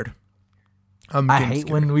I'm scared. I getting hate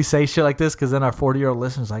scared. when we say shit like this because then our 40-year-old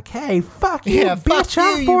listeners like, hey, fuck you, Yeah, fuck bitch, you,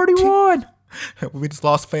 I'm you 41. We just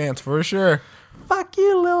lost fans for sure. Fuck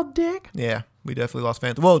you, little dick. Yeah, we definitely lost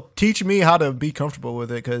fans. Well, teach me how to be comfortable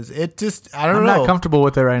with it because it just, I don't I'm know. not comfortable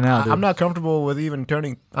with it right now, dude. I'm not comfortable with even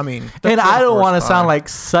turning. I mean, And I don't 34 is want to sound fine. like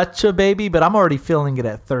such a baby, but I'm already feeling it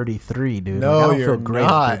at 33, dude. No, like, I don't you're feel great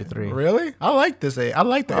not. at 33. Really? I like this age. I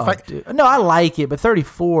like that. Oh, dude. No, I like it, but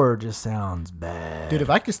 34 just sounds bad. Dude, if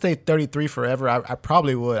I could stay 33 forever, I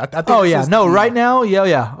probably would. I think Oh, this yeah. is No, the- right now?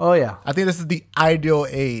 Yeah. Oh, yeah. I think this is the ideal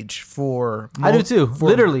age for. I do too. for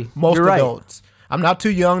Literally. most You're right. adults. I'm not too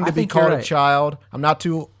young I to be think you're called a right. child. I'm not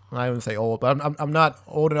too. I wouldn't say old, but I'm not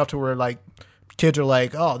old enough to where like kids are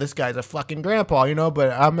like, oh, this guy's a fucking grandpa, you know.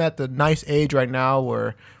 But I'm at the nice age right now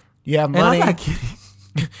where you have And I'm money. not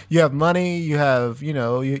kidding. You have money. You have you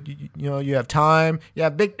have time. You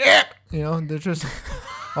have big dick. You know, there's just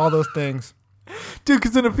all those things. Dude,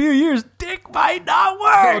 because in a few years, dick might not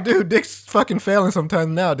Oh, work. dude, dick's fucking failing sometimes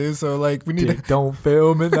now, dude. So like, we need Dick, don't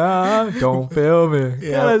fail me now. Don't fail me.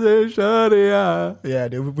 Yeah. Yeah. Yeah,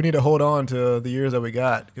 dude, we need to hold on to the years that we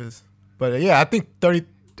got. But I think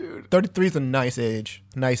 33 is a nice age.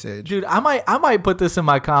 Nice age. Dude, I might put this in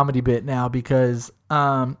my comedy bit now because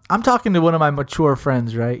I'm talking to one of my mature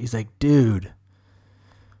friends, right? He's like, dude,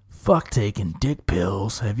 fuck taking dick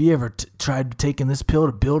pills. Have you ever tried taking this pill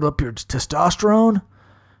to build up your testosterone?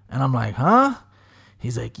 And I'm like, huh?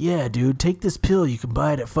 He's like, yeah, dude, take this pill. You can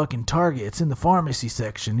buy it at fucking Target. It's in the pharmacy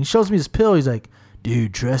section. He shows me this pill. He's like,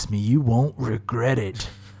 dude, trust me, you won't regret it.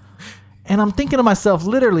 And I'm thinking to myself,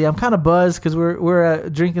 literally, I'm kind of buzzed because we're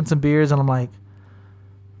drinking some beers, and I'm like,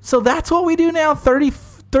 so that's what we do now? 30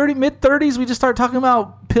 mid-30s, we just start talking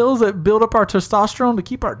about pills that build up our testosterone to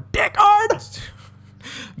keep our dick hard?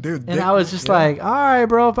 Dude, And I was just like, all right,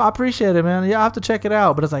 bro, I appreciate it, man. Yeah, I have to check it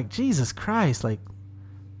out. But it's like, Jesus Christ, like,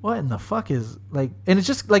 what in the fuck is, like, and it's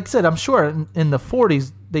just, like I said, I'm sure in the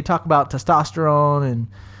 40s, they talk about testosterone and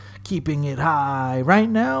keeping it high. Right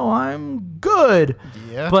now, I'm good.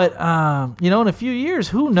 Yeah. But, in a few years,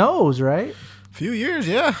 who knows, right? few years,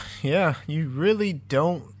 yeah. You really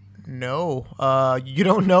don't know. You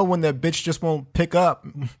don't know when that bitch just won't pick up.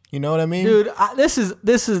 You know what I mean? Dude, this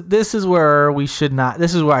is where we should not.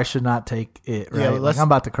 This is where I should not take it. Right, Yeah, like I'm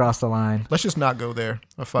about to cross the line. Let's just not go there.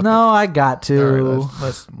 Oh, fuck No, I got it. All to.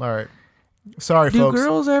 right, all right. Sorry, Do folks.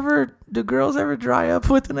 girls ever dry up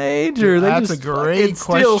with an age, or they That's just a great fucking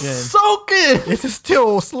still question. soaking? It's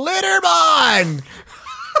still Slitterbond.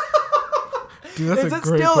 Dude, that's Is a it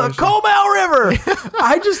great still the question. Comal River?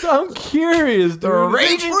 I'm curious, dude. The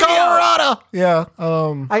raging Colorado. Yeah.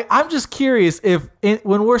 I'm just curious if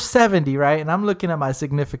when we're 70, right, and I'm looking at my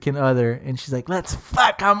significant other, and she's like, "Let's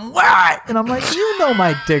fuck, I'm wet," and I'm like, "You know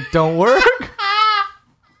my dick don't work."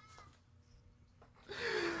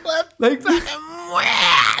 Like,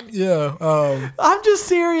 Yeah. I'm just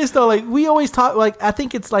serious though. Like we always talk. Like I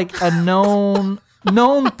think it's like a known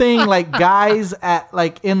thing. Like guys at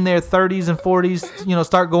like in their 30s and 40s, you know,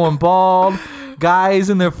 start going bald. Guys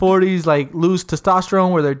in their 40s like lose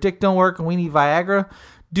testosterone where their dick don't work, and we need Viagra.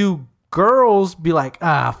 Do girls be like,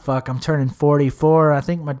 ah, fuck, I'm turning 44. I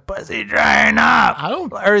think my pussy drying up. I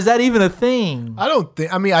don't. Or is that even a thing? I don't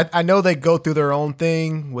think. I mean, I know they go through their own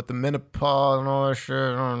thing with the menopause and all that shit.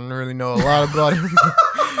 I don't really know a lot about it,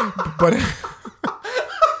 but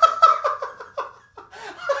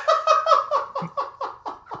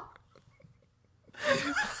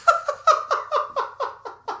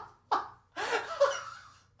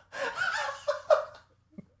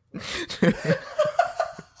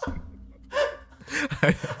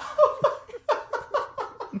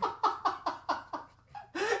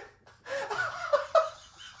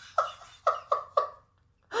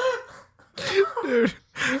dude,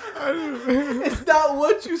 It's not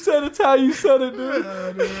what you said, it's how you said it,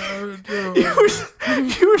 dude.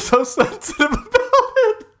 You were so sensitive about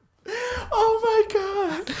it. Oh my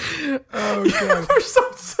god. oh You god, were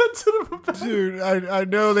so sensitive about it. dude, I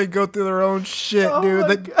know they go through their own shit, Oh dude.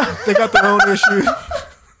 my They got their own issues.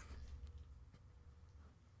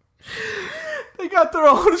 They got their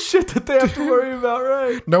own shit that they have to worry about,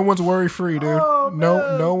 right? No one's worry free, dude. Oh, no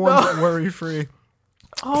man. one's worry free.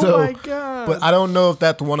 Oh So, my god. But I don't know if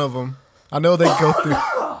that's one of them. I know they go through.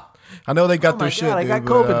 I know they got Oh their my shit, God, I dude. got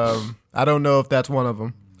But, COVID. I don't know if that's one of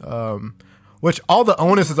them. Which all the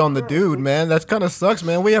onus is on the dude, man. That's kind of sucks,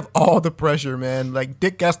 man. We have all the pressure, man. Like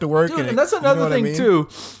dick has to work, Dude, and and that's you know another what I thing mean? too.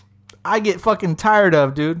 I get fucking tired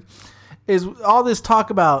of, dude. Is all this talk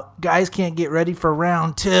about guys can't get ready for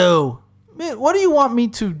round 2. Man, what do you want me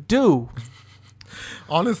to do?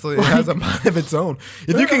 Honestly, it has a mind of its own.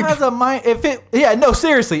 If you It can, has a mind.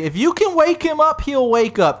 Seriously. If you can wake him up, he'll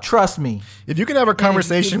wake up. Trust me. if you can have a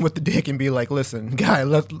conversation with the dick and be like, "Listen, guy,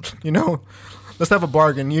 let's have a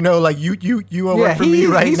bargain. You know, like you work for me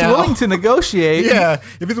right he's now." willing to negotiate. Yeah,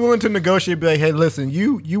 if he's willing to negotiate, be like, "Hey, listen,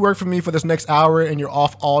 you work for me for this next hour, and you're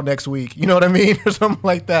off all next week." You know what I mean, or something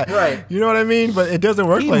like that. Right. You know what I mean? But it doesn't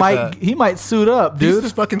work that. He might suit up, He's dude.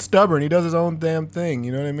 just fucking stubborn. He does his own damn thing.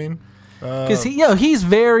 You know what I mean? Because he's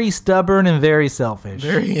very stubborn and very selfish.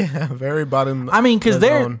 Very bottom. I mean, because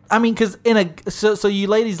zone. so you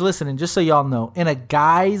ladies listening, just so y'all know, in a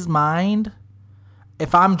guy's mind,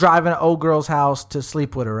 if I'm driving an old girl's house to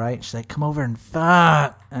sleep with her, right? She's like, come over and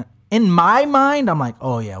fuck. In my mind, I'm like,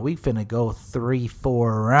 oh yeah, we finna go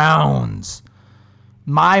 3-4 rounds.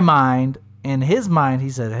 My mind. In his mind, he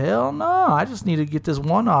said, hell no, I just need to get this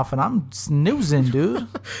one off, and I'm snoozing, dude.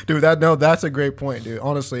 Dude, that's a great point, dude.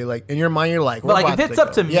 Honestly, like in your mind, you're like, But like, we're if about it's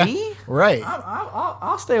up to go. me, Yeah, right.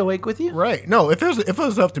 I'll stay awake with you. Right. No, if it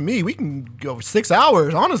was up to me, we can go 6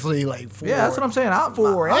 hours. Honestly, like Yeah, that's what I'm saying. I'll get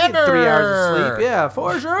Forever. 3 hours of sleep. Yeah,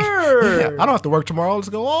 for sure. Yeah, I don't have to work tomorrow. Let's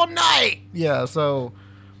go all night. Yeah, so,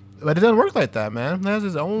 but it doesn't work like that, man. It has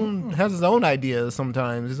his own ideas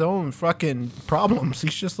sometimes, his own fucking problems.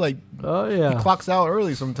 He's just like, Oh yeah, he clocks out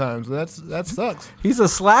early sometimes. That sucks. he's a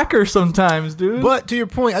slacker sometimes, dude. But to your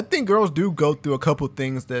point, I think girls do go through a couple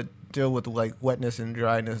things that deal with like wetness and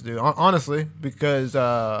dryness, dude. Honestly, because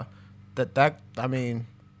that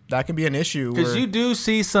can be an issue. Because where- you do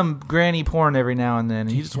see some granny porn every now and then,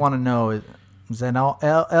 and you just want to know, is that all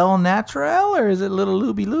El Natural or is it little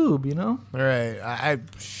Looby Lube? You know? Right.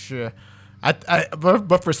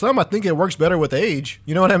 But for some, I think it works better with age.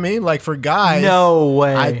 You know what I mean? Like for guys, No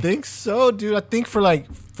way. I think so, dude. I think for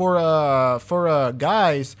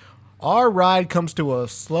guys, our ride comes to a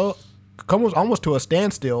almost to a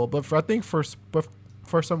standstill. But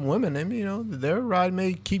for some women, I mean, you know, their ride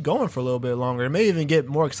may keep going for a little bit longer. It may even get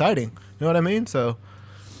more exciting. You know what I mean? So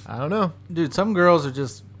I don't know. Dude, some girls are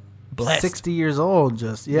just Blessed. 60 years old.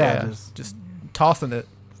 Just just tossing it.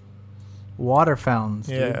 water fountains.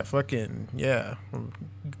 Yeah, Dude. fucking yeah,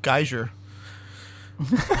 geyser.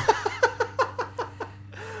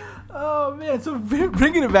 Oh man, so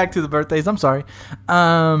bringing it back to the birthdays. I'm sorry.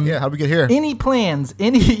 Yeah, how'd we get here? Any plans?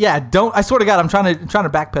 Don't. I swear to God, I'm trying to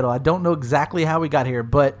backpedal. I don't know exactly how we got here,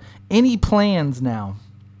 but any plans now?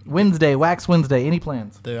 Wednesday, Wax Wednesday. Any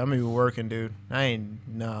plans? Dude, I'm even working, dude.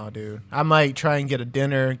 Dude. I might try and get a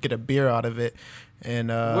dinner, get a beer out of it, and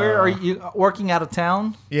Where are you working out of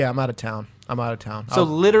town? Yeah, I'm out of town. I'm out of town. So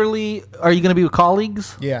literally, are you going to be with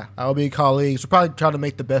colleagues? Yeah, I'll be colleagues. We'll probably try to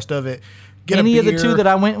make the best of it. Get Any a of the beer. two that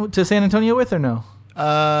I went to San Antonio with, or no?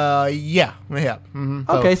 Yeah. Mm-hmm.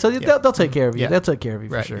 Okay, so they'll take care of you. Yeah. They'll take care of you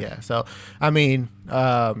for Right. sure. Yeah. So I mean,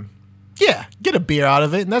 yeah, get a beer out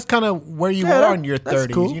of it, and that's kind of where you are in your that's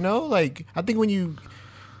 30s. cool. You know, like I think when you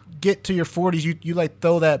get to your 40s, you like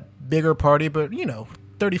throw that bigger party, but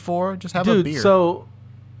 34, just have a Dude, beer. so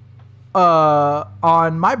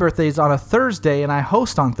on my birthday's on a Thursday, and I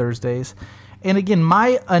host on Thursdays. And again,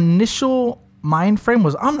 my initial mind frame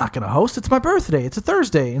was, I'm not going to host. It's my birthday. It's a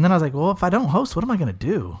Thursday. And then I was like, well, if I don't host, what am I going to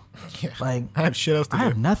do? Yeah. Like, I have shit else to I do.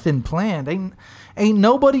 have nothing planned. Ain't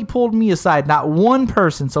nobody pulled me aside. Not one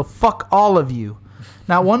person. So fuck all of you.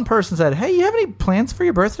 Not one person said, hey, you have any plans for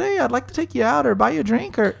your birthday? I'd like to take you out or buy you a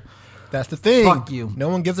drink or... That's the thing. Fuck you. No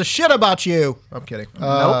one gives a shit about you. I'm kidding.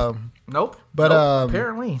 Nope. But Nope,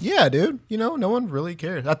 apparently. yeah, dude. No one really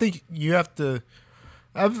cares. I think you have to,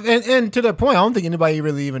 and to that point, I don't think anybody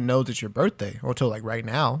really even knows it's your birthday until like right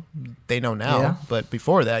now. They know now, Yeah. but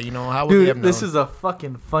before that, how would they have Dude, known? this is a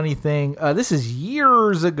fucking funny thing. This is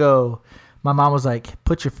years ago. My mom was like,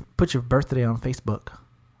 put your birthday on Facebook.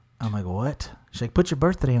 I'm like, what? She's like, put your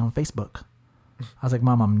birthday on Facebook. I was like,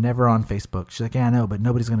 Mom, I'm never on Facebook. She's like, yeah, I know, but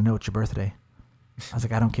nobody's going to know it's your birthday. I was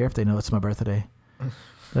like, I don't care if they know it's my birthday.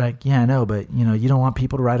 They're like, yeah, I know, but you don't want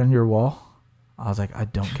people to write on your wall. I was like, I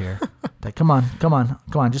don't care. Like, come on,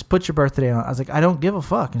 just put your birthday on. I was like, I don't give a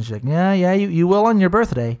fuck. And she's like, yeah, you will on your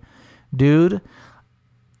birthday, dude.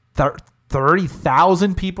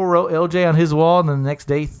 30,000 people wrote LJ on his wall, and then the next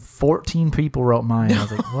day, 14 people wrote mine. I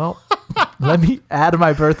was like, well, let me add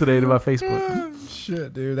my birthday to my Facebook.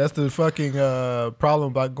 Shit, dude. That's the fucking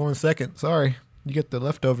problem about going second. Sorry, you get the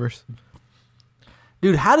leftovers.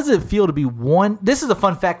 Dude, how does it feel to be one? This is a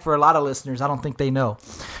fun fact for a lot of listeners. I don't think they know.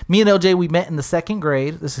 Me and LJ, we met in the second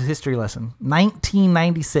grade. This is a history lesson.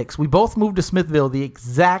 1996. We both moved to Smithville the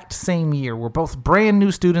exact same year. We're both brand new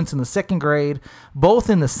students in the second grade, both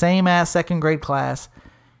in the same ass second grade class.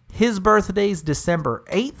 His birthday's December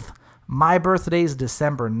 8th. My birthday is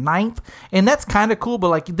December 9th. And that's kind of cool, but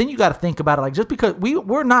like then you got to think about it. Like just because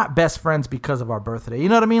we're not best friends because of our birthday. You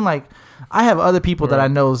know what I mean? Like I have other people that I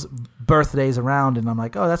know's birthdays around and I'm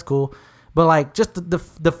like, oh, that's cool. But like just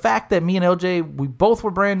the fact that me and LJ, we both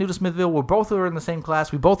were brand new to Smithville. We both were in the same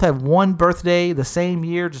class. We both have one birthday the same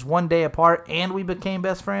year, just one day apart, and we became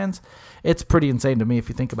best friends. It's pretty insane to me if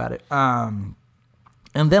you think about it. And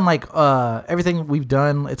then like everything we've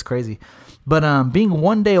done, it's crazy. But being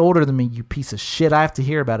one day older than me, you piece of shit, I have to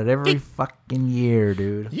hear about it every fucking year,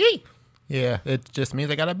 dude. Yee. Yeah, it just means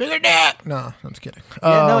I got a bigger dick. No, I'm just kidding.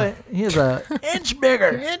 Yeah, he is a inch bigger.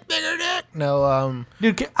 Inch bigger dick. No,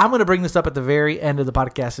 Dude, I'm going to bring this up at the very end of the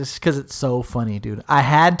podcast just because it's so funny, dude. I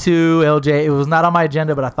had to, LJ. It was not on my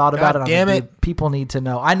agenda, but I thought about it. Damn like, it. dude, people need to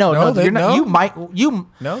know. I know. No, No, they you're not, know. you might.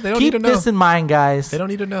 No, they don't keep need to know. this in mind, guys. they don't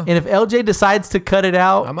need to know. And if LJ decides to cut it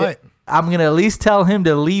out, I might. I'm going to at least tell him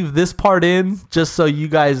to leave this part in just so you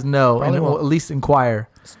guys know. Probably and we'll won't. at least inquire.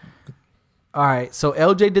 All right. So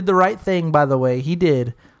LJ did the right thing, by the way. He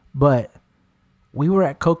did. But we were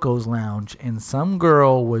at Coco's Lounge and some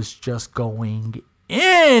girl was going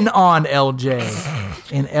in on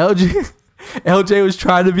LJ. And LJ was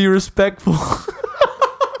trying to be respectful.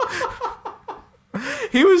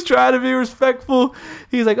 He was trying to be respectful.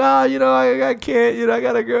 He's like, I can't, I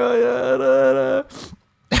got a girl.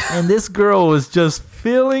 And this girl was just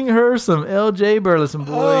feeling her some LJ Burleson,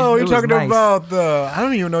 boy. Oh, It you're was talking nice. about I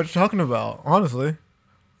don't even know what you're talking about, honestly.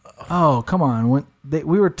 Oh, come on. When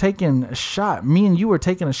we were taking a shot, me and you were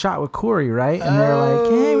taking a shot with Corey, right? And they're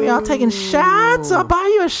like, hey, we all taking shots. I'll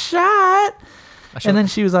buy you a shot. And then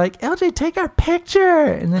she was like, LJ, take our picture.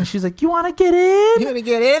 And then she's like, you want to get in? You gonna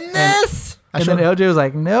get in this? And then LJ was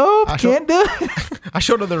like, nope, can't do it. I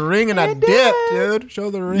showed her the ring and I Can't do dipped, it. dude.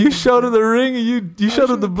 Show the ring. You showed her the ring and you showed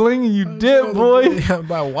her the bling and you dipped, boy. Yeah,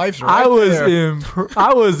 my wife's right I was there.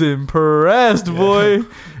 I was impressed, boy.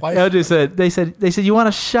 Wife- LJ said they said you want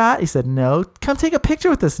a shot? He said no. Come take a picture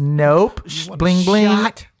with us. Nope. Want a Bling bling.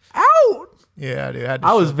 shot? Out. Yeah, dude.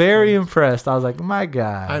 I was very impressed. I was like, my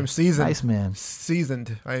God. I'm seasoned. Nice man.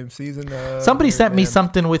 Seasoned. I am seasoned. Somebody sent me man.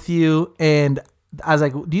 something with you, and I was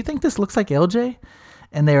like, do you think this looks like LJ?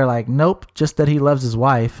 And they were like, nope, just that he loves his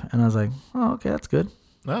wife. And I was like, oh, okay, that's good.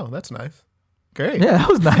 Oh, that's nice. Great. Yeah, that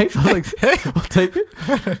was nice. I was like, Hey. we'll take it.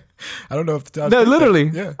 I don't know if No, literally.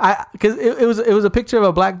 Yeah. Because it was a picture of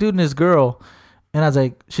a black dude and his girl, and I was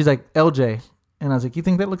like, she's like LJ, and I was like, you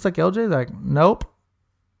think that looks like LJ? Like, nope.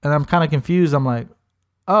 And I'm kind of confused. I'm like,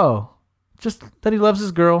 oh, just that he loves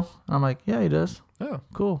his girl. And I'm like, yeah, he does. Oh,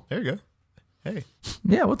 Cool. there you go. Hey,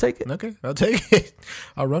 Yeah, we'll take it. okay, I'll take it.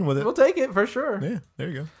 I'll run with it. We'll take it for sure. Yeah, there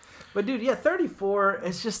you go. But dude, yeah, 34.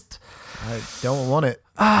 It's just I don't want it.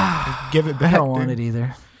 Give it back. I don't want dude. it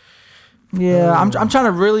either. Yeah, I'm trying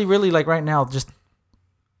to really, really like right now just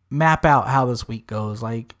map out how this week goes.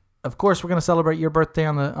 Like, of course, we're gonna celebrate your birthday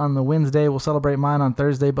on the Wednesday. We'll celebrate mine on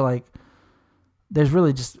Thursday. But like, there's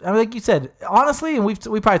really just I mean, like you said, honestly, and we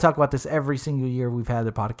probably talk about this every single year we've had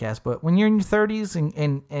the podcast. But when you're in your 30s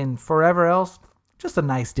and forever else, just a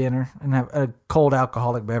nice dinner and have a cold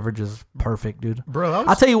alcoholic beverage is perfect, dude. Bro,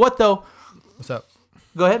 I'll tell you what though. what's up?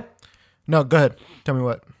 Go ahead. No, go ahead. Tell me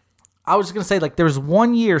what. I was just going to say, like, there was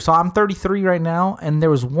 1 year, so I'm 33 right now, and there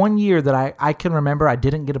was 1 year that I can remember I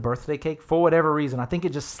didn't get a birthday cake for whatever reason. I think it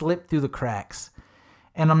just slipped through the cracks.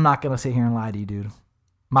 And I'm not going to sit here and lie to you, dude.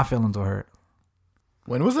 My feelings will hurt.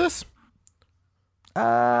 When was this?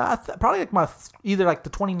 Probably like either like the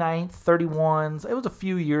 29th, 31s. It was a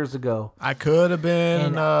few years ago. I could have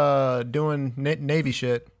been doing Navy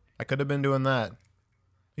shit. I could have been doing that.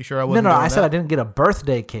 You sure I wasn't? No, doing I said that? I didn't get a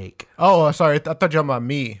birthday cake. Oh, sorry. I thought you were talking about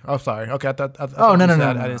me. Oh, sorry. Okay. I thought Oh, no, you no, said no,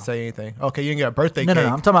 I no. didn't say anything. Okay, you didn't get a birthday No, cake.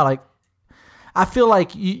 I'm talking about like, I feel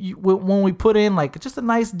like when we put in like just a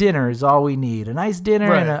nice dinner is all we need. A nice dinner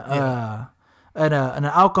Right, and an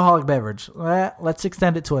alcoholic beverage. Let's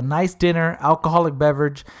extend it to a nice dinner, alcoholic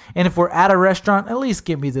beverage. And if we're at a restaurant, at least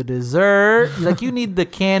give me the dessert. Like you need the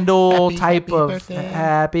candle type happy of birthday.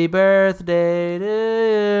 happy birthday to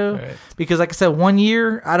you. Right. Because like I said, 1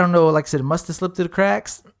 year, I don't know, like I said, it must have slipped through the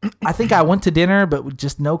cracks. I think I went to dinner, but with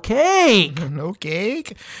just no cake. No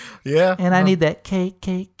cake? Yeah. And I need that cake.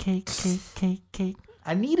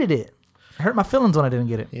 I needed it. It hurt my feelings when I didn't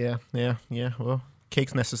get it. Yeah. Well,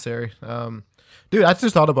 cake's necessary. Dude, I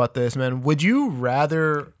just thought about this, man. Would you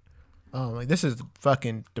rather... Oh, like, this is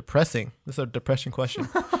fucking depressing. This is a depression question,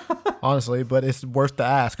 honestly, but it's worth to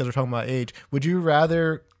ask because we're talking about age. Would you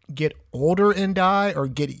rather get older and die or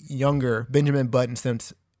get younger, Benjamin Button,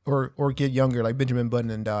 or get younger like Benjamin Button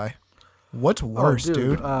and die? What's worse,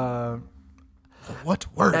 dude?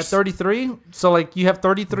 What's worse? At 33? So, like, you have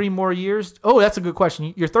 33 more years? Oh, that's a good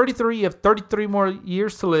question. You're 33. You have 33 more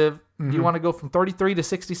years to live. Do you want to go from 33 to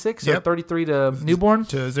 66 or Yep. 33 to newborn?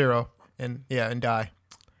 To 0 and die.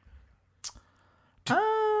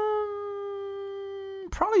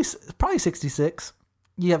 Probably 66.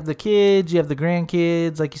 You have the kids. You have the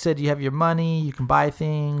grandkids. Like you said, you have your money. You can buy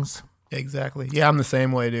things. Exactly. Yeah, I'm the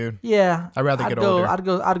same way, dude. Yeah. I'd rather get older.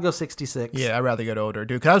 I'd go 66. Yeah, I'd rather get older,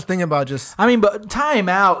 dude. Because I was thinking about just... I mean, but time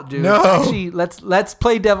out, dude. No. Actually, let's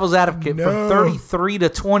play devil's advocate. No. From 33 to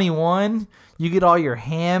 21, you get all your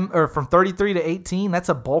or from 33 to 18, that's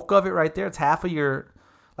a bulk of it right there. It's half of your,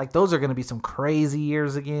 like, those are going to be some crazy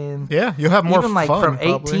years again. Yeah, you'll have more Even like fun, from 18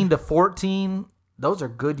 probably. to 14, those are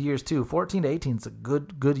good years too. 14 to 18 is a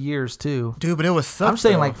good years too. Dude, but it was such... I'm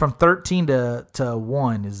saying though. like from 13 to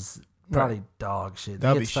 1 is probably dog shit.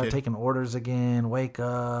 That'd You be get to start shit. taking orders again. Wake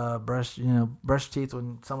up, brush your teeth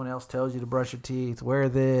when someone else tells you to brush your teeth. Wear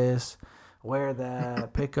this, wear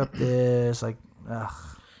that, pick up this. Like, ugh.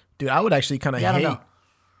 Dude, I would actually kind of Yeah, I don't hate...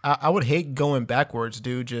 know. I would hate going backwards,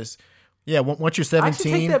 dude. Just... Yeah, once you're I should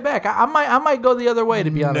 17... take that back. I might go the other way,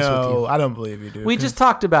 to be honest with you. No, I don't believe you, dude. We 'cause- just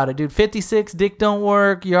talked about it, dude. 56, dick don't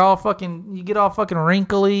work. You get all fucking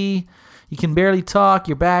wrinkly. You can barely talk.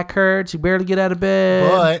 Your back hurts. You barely get out of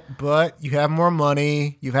bed. But you have more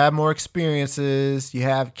money. You have more experiences. You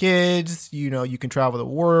have kids. You know, you can travel the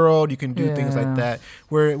world. You can do things like Yeah. that.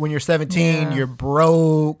 Where when you're 17, Yeah. you're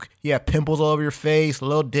broke. You have pimples all over your face,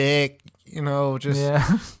 little dick. You know, just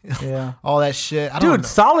Yeah. all that shit. I don't Dude, know.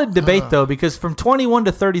 solid debate though, because from 21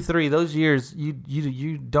 to 33, those years you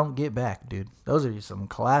don't get back, dude. Those are some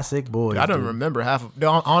classic boys. I don't dude. remember half of.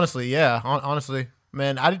 No, honestly, yeah. Honestly,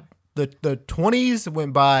 man, the 20s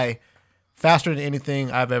went by faster than anything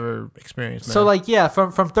I've ever experienced, man. So like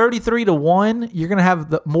from 33 to 1, you're gonna have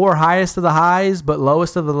the more highest of the highs, but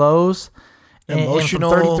lowest of the lows.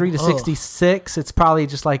 Emotional, And from 33 to ugh. 66, it's probably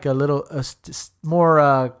just like a little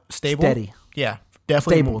more stable, steady. Yeah,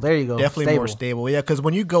 definitely Stable. There you go. Definitely more stable. Yeah, because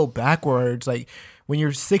when you go backwards, like when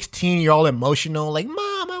you're 16, you're all emotional, like "Mom,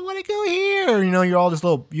 I want to go here." You know, you're this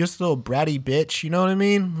little bratty bitch. You know what I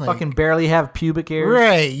mean? Like, Fucking barely have pubic hair.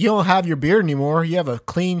 right. You don't have your beard anymore. You have a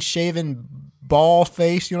clean shaven bald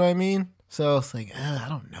face. You know what I mean? So it's like I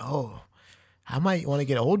don't know. I might want to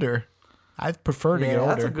get older. I prefer to get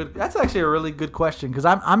older. That's actually a really good question because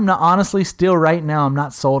I'm not honestly still right now. I'm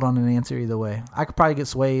not sold on an answer either way. I could probably get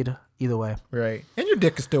swayed either way. Right. And your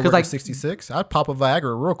dick is still 'Cause, working like- 66. I'd pop a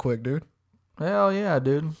Viagra real quick, dude. Hell yeah,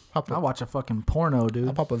 dude. Pop a- I'll watch a fucking porno, I'll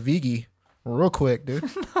dude. pop a Vigi real quick, dude.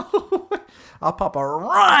 I'll pop a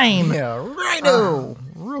rhyme. Yeah, rhino.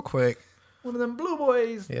 Real quick. One of them blue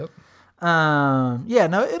boys. Yep. Yeah,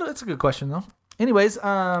 no, it's a good question though. Anyways,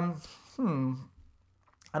 I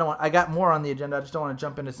got more on the agenda. I just don't want to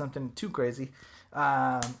jump into something too crazy.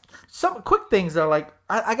 Some quick things though, like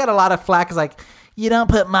I got a lot of flack. Is like, you don't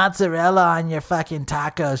put mozzarella on your fucking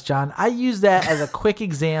tacos, John. I use that as a quick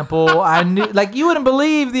example. I knew, like, you wouldn't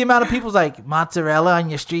believe the amount of people's like, mozzarella on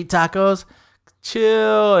your street tacos.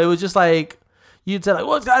 Chill. It was just like, you'd say like,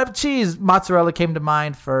 what kind of cheese? Mozzarella came to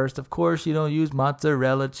mind first. Of course, you don't use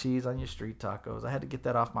mozzarella cheese on your street tacos. I had to get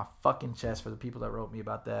that off my fucking chest for the people that wrote me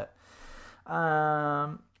about that.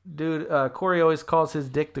 Dude, Corey always calls his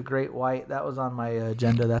dick the Great White. That was on my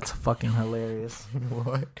agenda. That's fucking hilarious.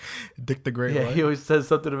 What? Dick the Great Yeah, White? he always says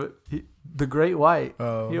something about the Great White.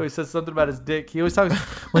 Oh. He always says something about his dick. He always talks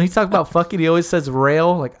when he talks about fucking. He always says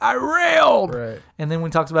rail, like I railed. Right. And then when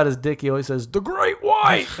he talks about his dick, he always says the Great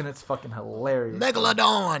White, and it's fucking hilarious.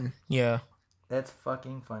 Megalodon. Yeah. That's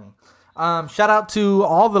fucking funny. Shout out to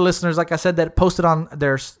all the listeners, like I said, that posted on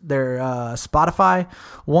their Spotify.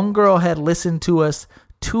 One girl had listened to us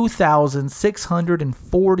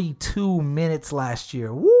 2,642 minutes last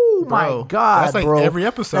year. Woo, my God, that's like bro. every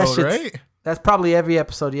episode, right? That's probably every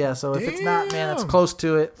episode, yeah. So if it's not, man, it's close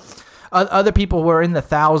to it. Other people were in the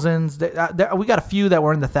thousands. We got a few that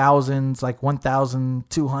were in the thousands, like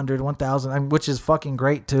 1,200, 1,000, which is fucking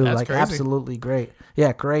great too. That's like crazy. Absolutely great.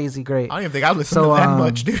 Yeah, crazy great. I don't even think I listen to that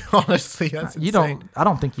much, dude. Honestly, that's You insane. don't. I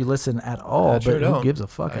don't think you listen at all. I But sure who don't. gives a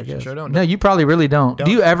fuck? I guess. sure don't. No, you probably really don't. Do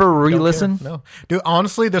you ever Don't re-listen? care. No, dude.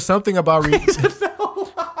 Honestly, there's something about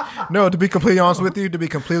no. To be completely honest with you,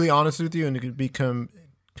 and to become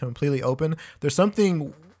completely open, there's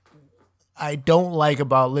something I don't like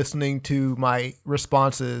about listening to my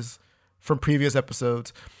responses from previous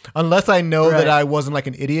episodes, unless I know that I wasn't like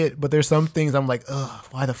an idiot. But there's some things I'm like, ugh,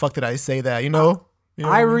 why the fuck did I say that? You know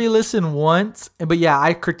I what mean? re-listen once, but yeah,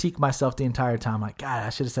 I critique myself the entire time. Like, God, I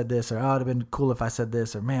should have said this, or oh, it'd have been cool if I said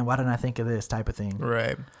this, or man, why didn't I think of this type of thing?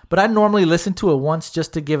 Right. But I normally listen to it once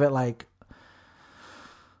just to give it like,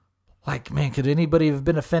 man, could anybody have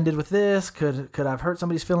been offended with this? Could I've hurt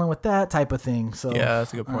somebody's feeling with that type of thing? So Yeah,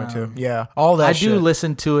 that's a good point too. Yeah, all that. I shit. do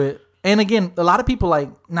listen to it. And again, a lot of people like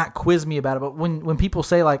not quiz me about it, but when people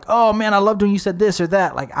say like, "Oh man, I loved when you said this or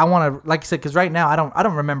that," like I want to, like I said, because right now I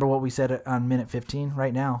don't remember what we said on minute 15.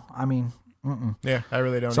 Right now, I mean, Yeah, I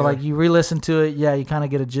really don't. so either. like you re-listen to it, yeah, you kind of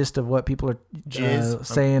get a gist of what people are Jizz.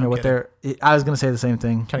 saying I'm or what kidding. they're. I was gonna say the same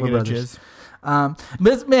thing. Can I We're get a brothers. jizz?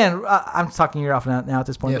 But man, I'm talking your off now at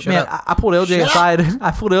this point. Yeah, But shut man, up. I pulled LJ aside. I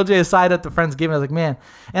pulled LJ aside at the Friendsgiving. I was like, man,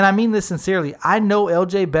 and I mean this sincerely. I know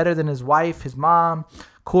LJ better than his wife, his mom,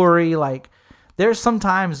 Corey. Like, there's some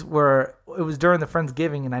times where it was during the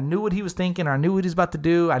Friendsgiving, and I knew what he was thinking, or I knew what he was about to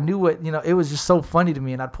do. I knew what, it was just so funny to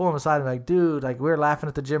me. And I'd pull him aside and be like, dude, like we were laughing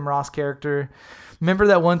at the Jim Ross character. Remember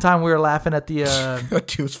that one time we were laughing at the That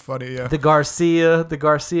dude was funny. Yeah. the Garcia. The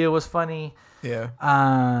Garcia was funny. Yeah.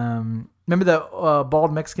 Remember the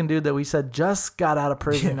bald Mexican dude that we said just got out of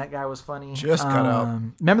prison? Yeah. That guy was funny. Just got out.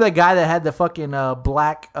 Remember that guy that had the fucking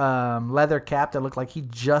black leather cap that looked like he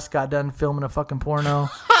just got done filming a fucking porno?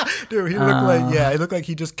 Dude, he looked like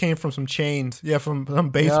he just came from some chains. Yeah, from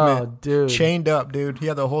some basement. Oh, dude. Chained up, dude. He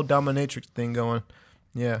had the whole dominatrix thing going.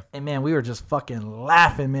 Yeah. And man, we were just fucking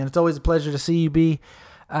laughing, man. It's always a pleasure to see you, B.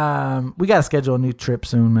 We got to schedule a new trip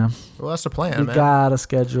soon, man. Well, that's the plan, We man. got to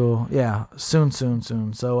schedule, soon.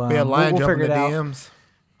 So We had Lion we'll jumping figure the it out. DMs.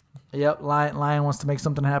 Yep, Lion wants to make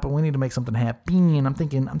something happen. We need to make something happen. I'm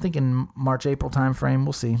thinking March, April time frame.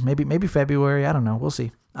 We'll see. Maybe February. I don't know. We'll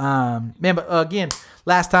see. Man, but again,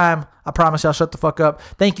 last time, I promise y'all shut the fuck up.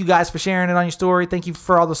 Thank you guys for sharing it on your story. Thank you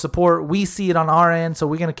for all the support. We see it on our end, so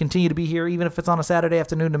we're gonna continue to be here, even if it's on a Saturday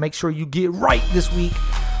afternoon, to make sure you get right this week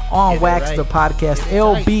on Wax right. the Podcast.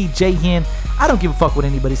 LBJ Hen. I don't give a fuck what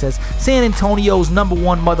anybody says. San Antonio's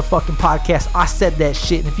 #1 motherfucking podcast. I said that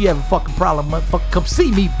shit. And if you have a fucking problem, motherfucker, come see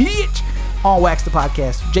me, bitch. On Wax the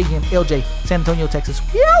Podcast. J Hen, LJ, San Antonio, Texas.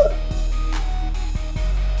 Woo!